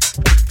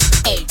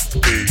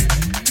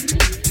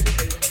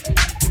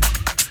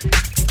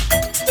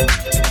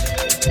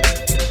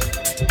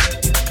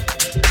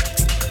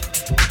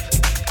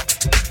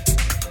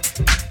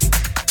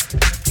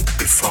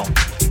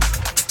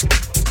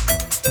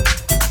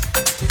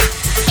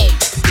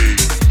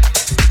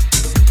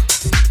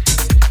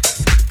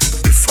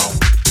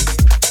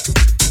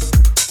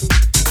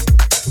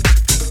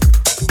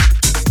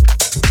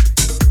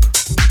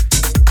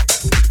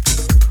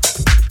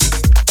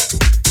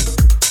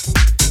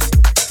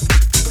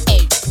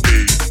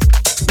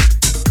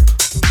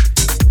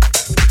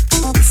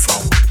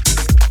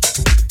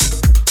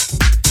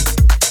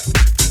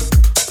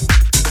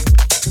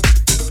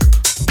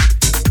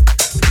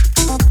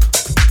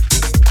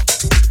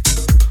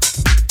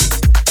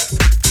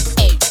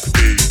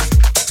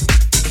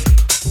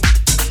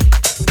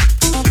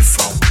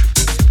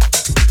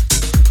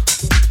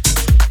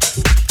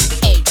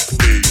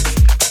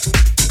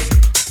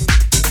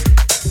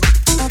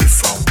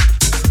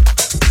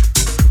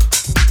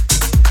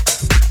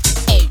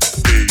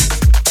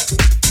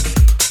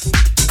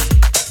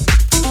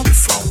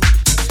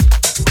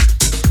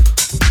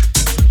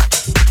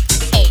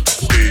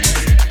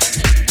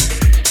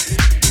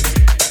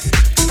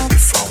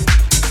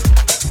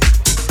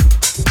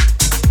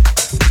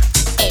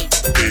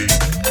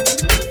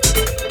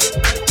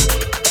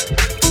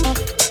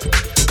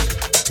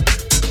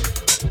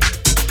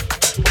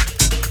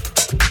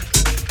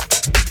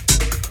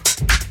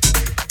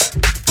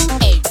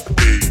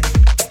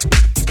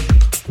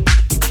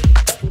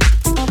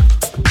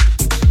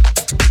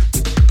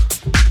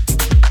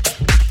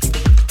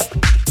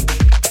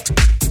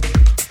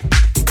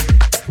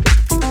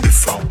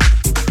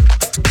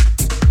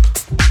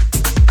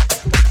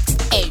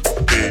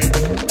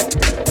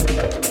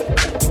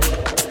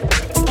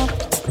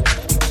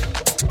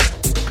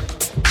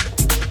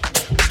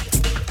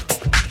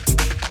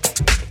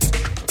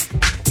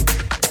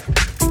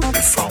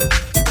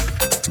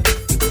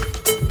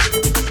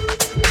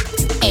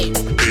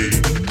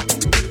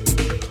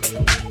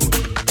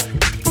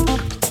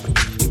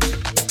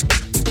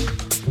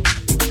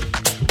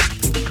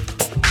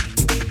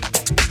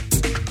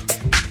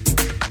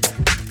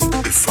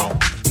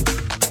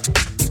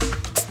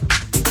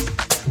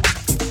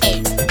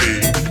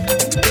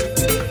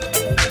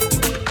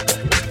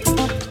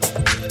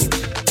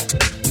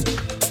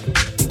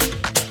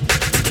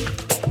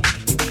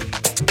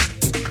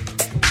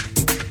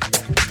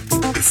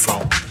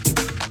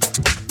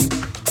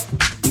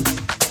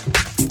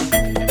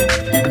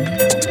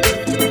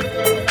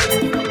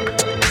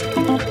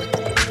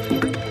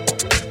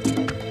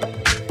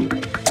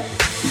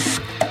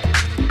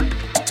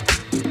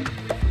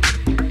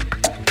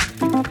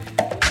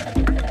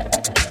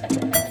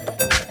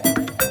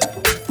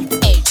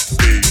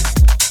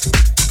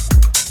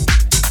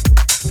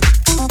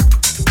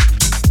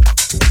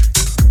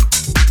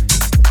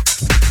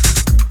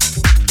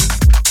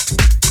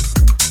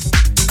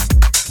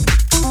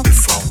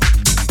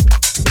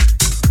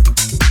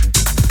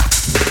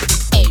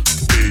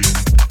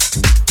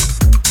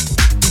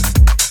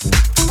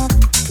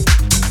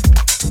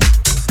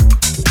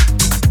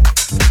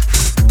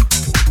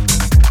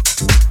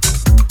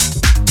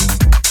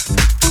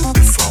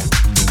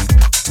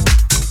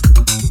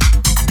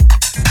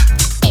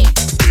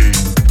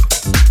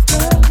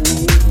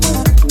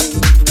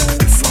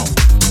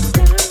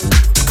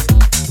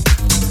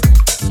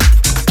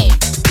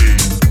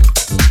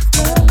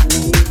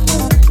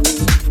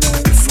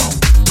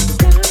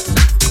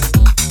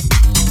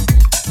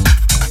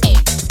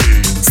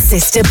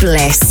 Sister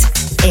Bliss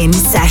in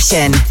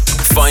session.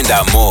 Find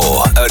out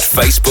more at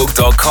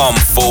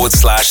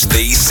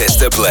facebook.com/The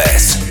Sister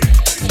Bliss.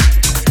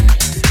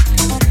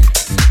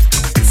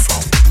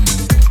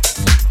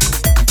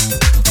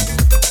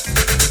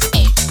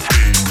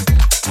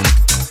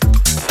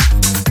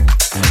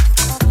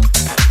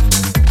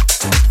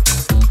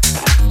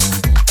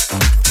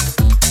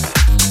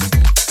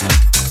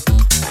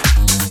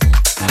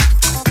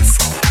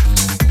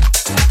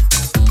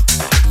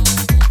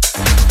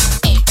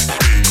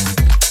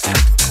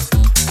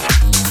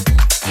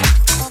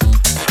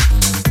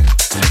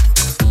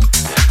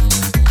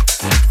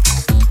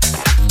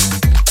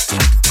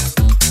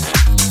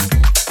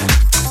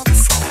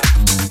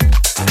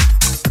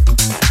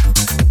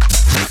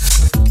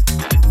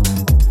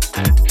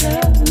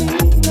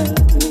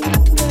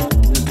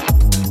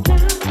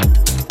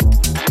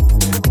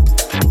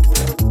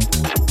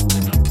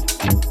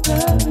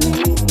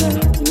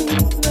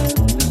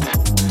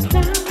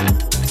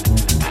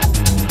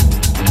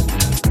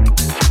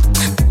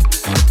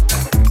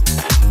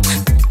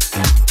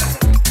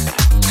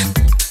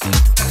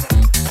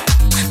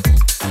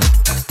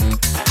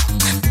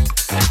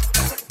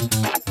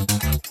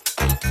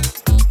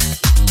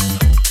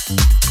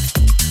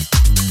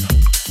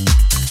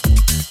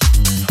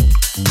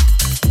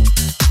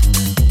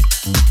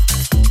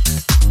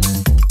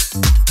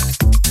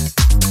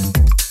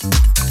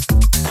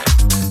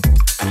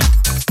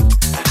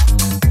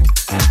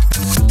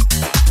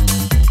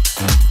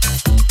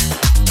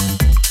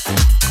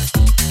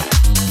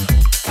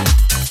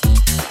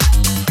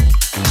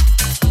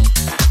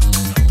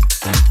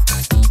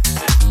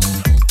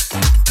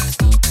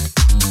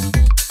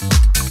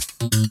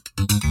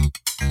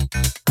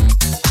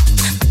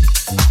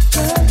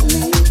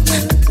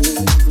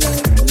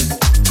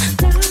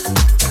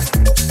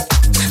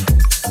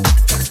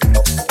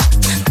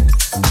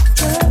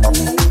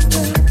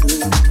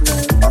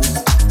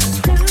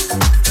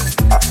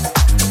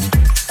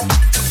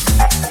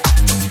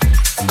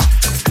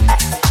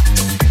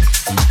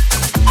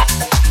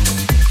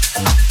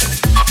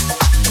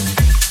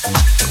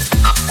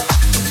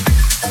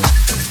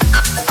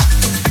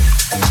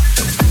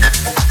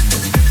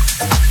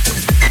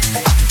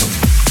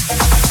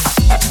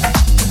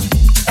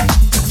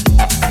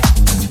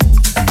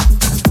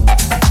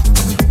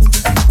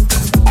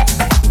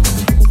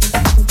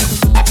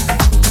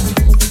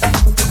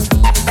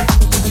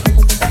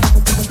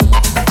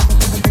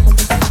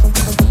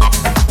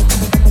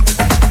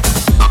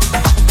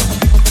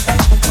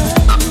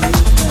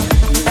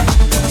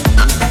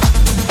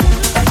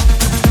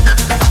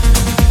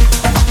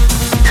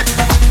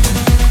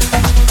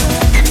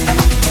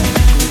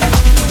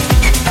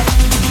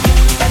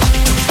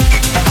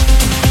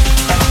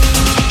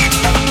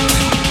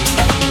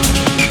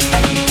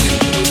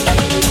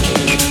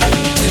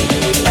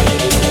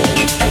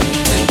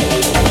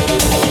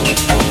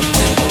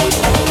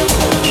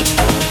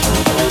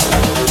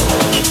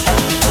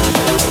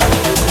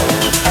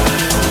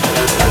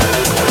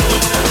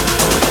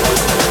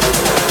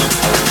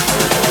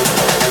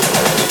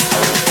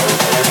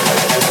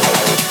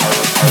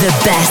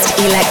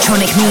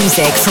 Electronic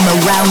music from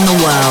around the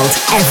world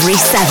every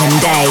 7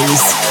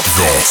 days.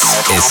 This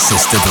is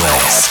Sister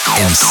Bliss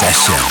in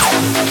session.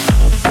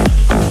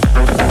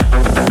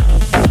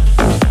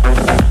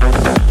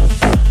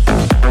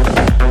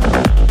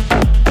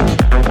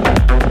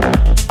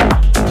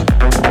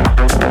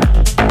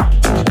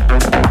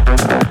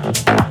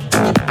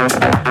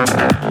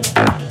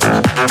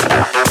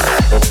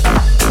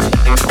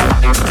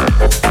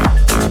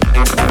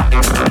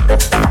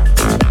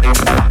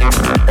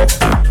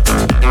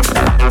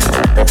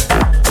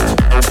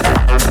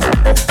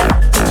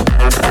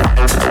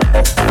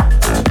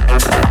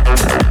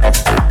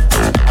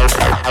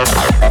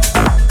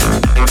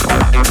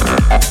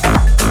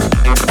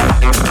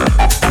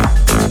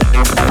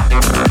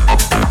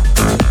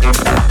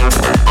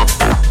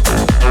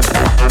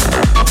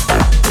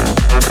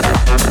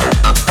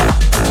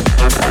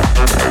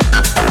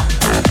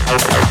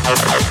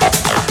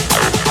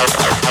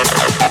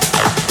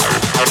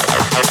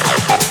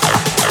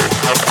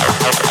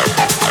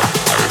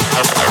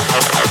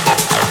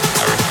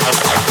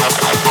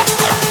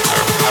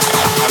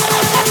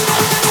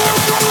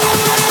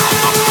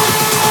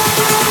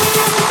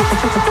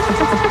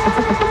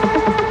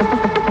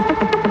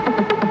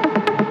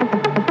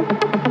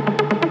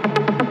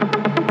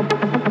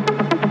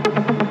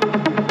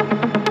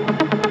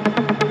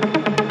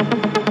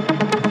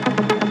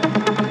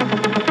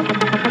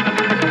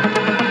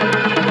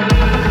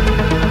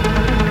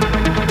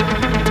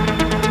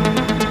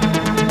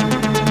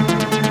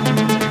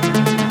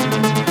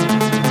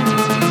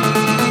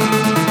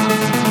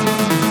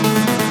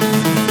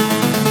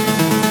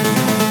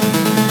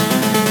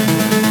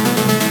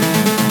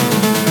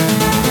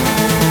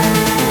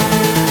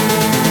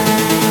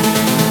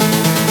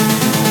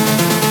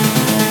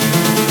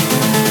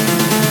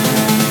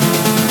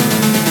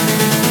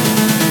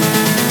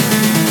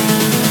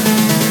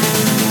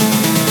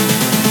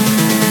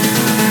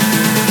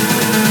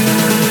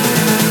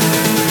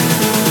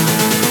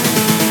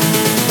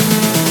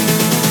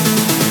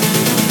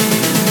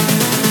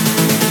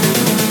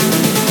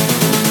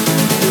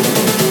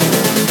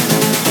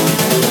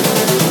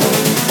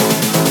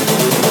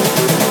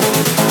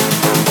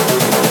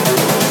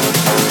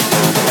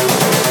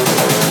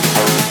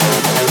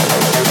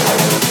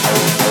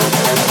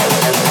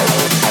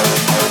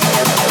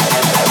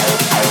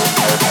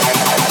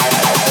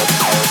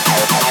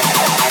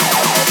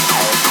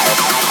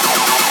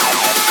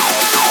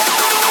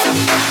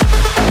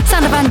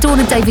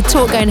 David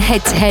Tort going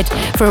head to head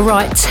for a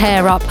right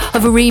tear up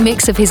of a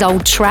remix of his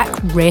old track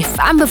Riff,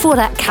 and before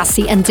that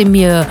Cassie and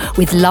Demure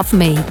with Love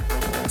Me.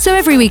 So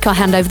every week I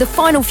hand over the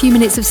final few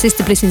minutes of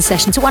Sister Bliss in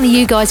session to one of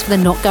you guys for the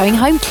Not Going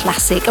Home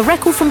classic, a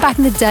record from back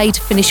in the day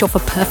to finish off a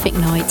perfect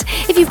night.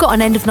 If you've got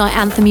an end of night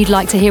anthem you'd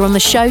like to hear on the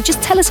show,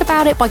 just tell us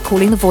about it by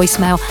calling the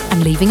voicemail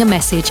and leaving a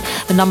message.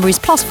 The number is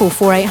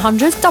 +44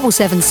 800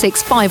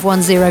 776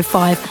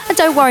 5105, and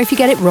don't worry if you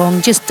get it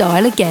wrong, just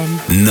dial again.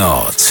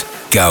 Not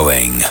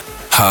Going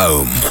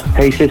Home.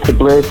 Hey Sister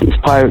Bliss, it's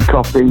Pirate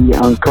Coffee.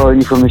 I'm calling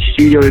you from the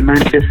studio in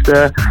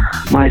Manchester.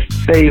 My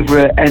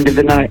favourite end of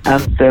the night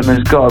anthem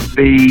has got to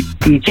be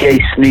DJ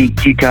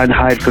Sneak, You Can't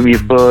Hide From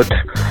Your Bud.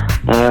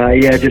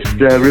 Just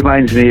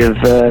reminds me of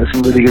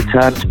some really good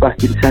times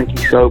back in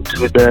Sankey Soaps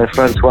with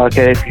Francois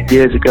K a few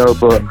years ago.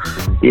 But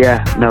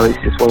yeah, no, it's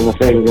just one of my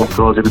favourite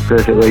records and a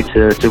perfect way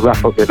to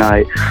wrap up the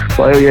night.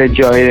 But I hope you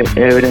enjoy it,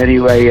 hearing it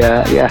anyway.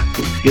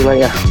 See you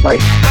later. Bye.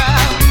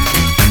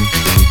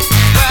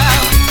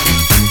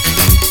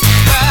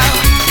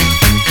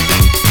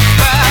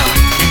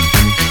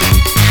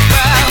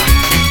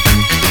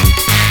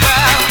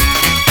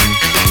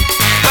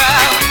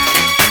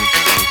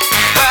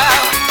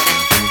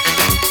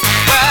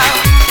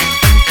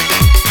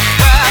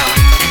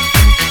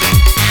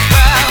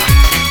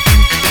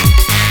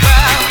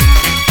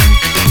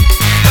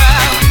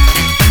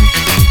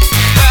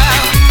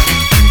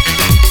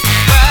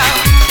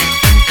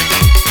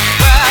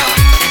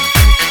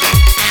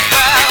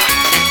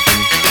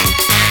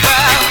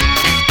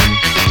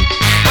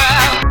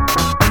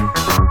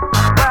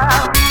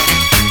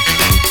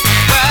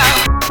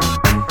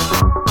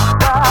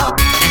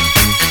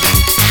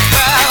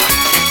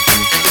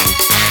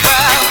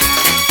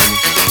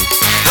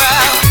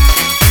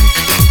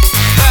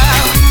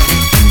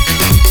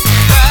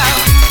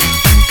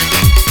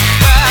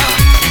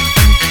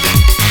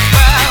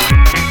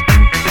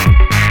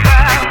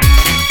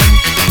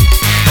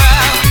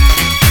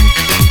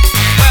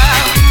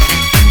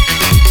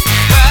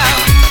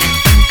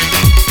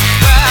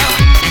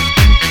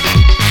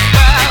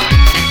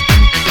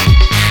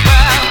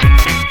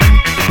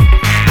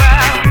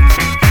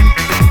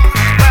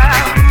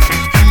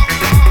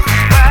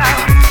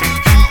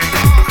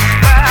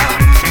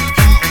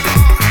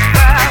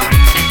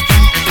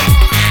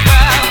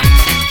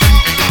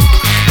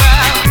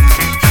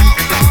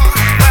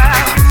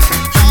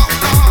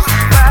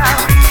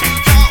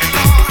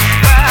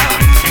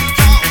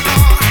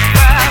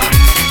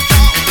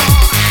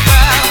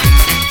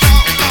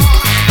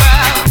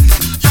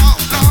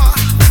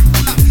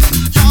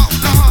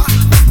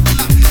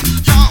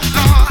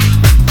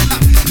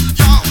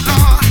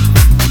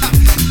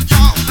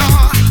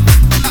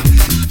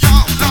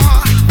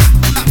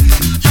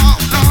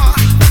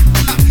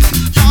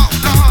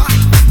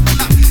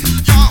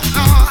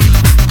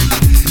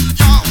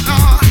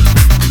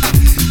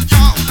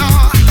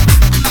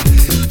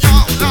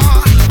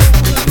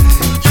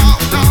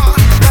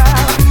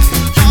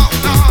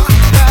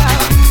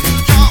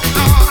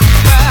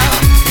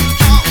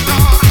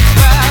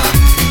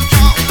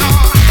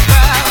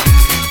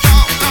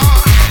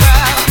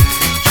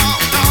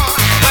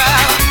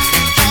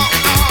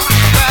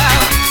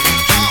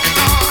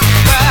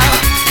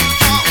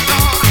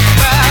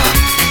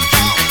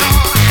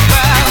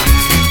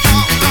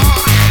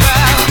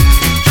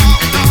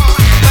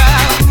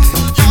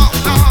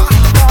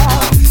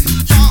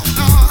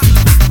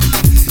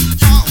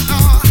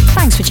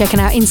 Checking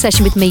out In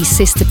Session with me,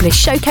 Sister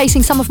Bliss,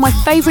 showcasing some of my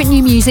favourite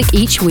new music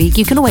each week.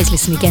 You can always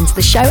listen again to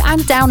the show and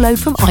download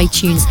from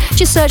iTunes.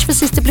 Just search for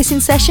Sister Bliss In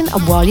Session,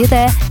 and while you're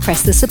there,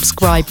 press the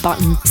subscribe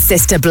button.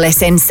 Sister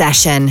Bliss In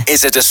Session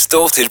is a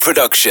Distorted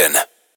production.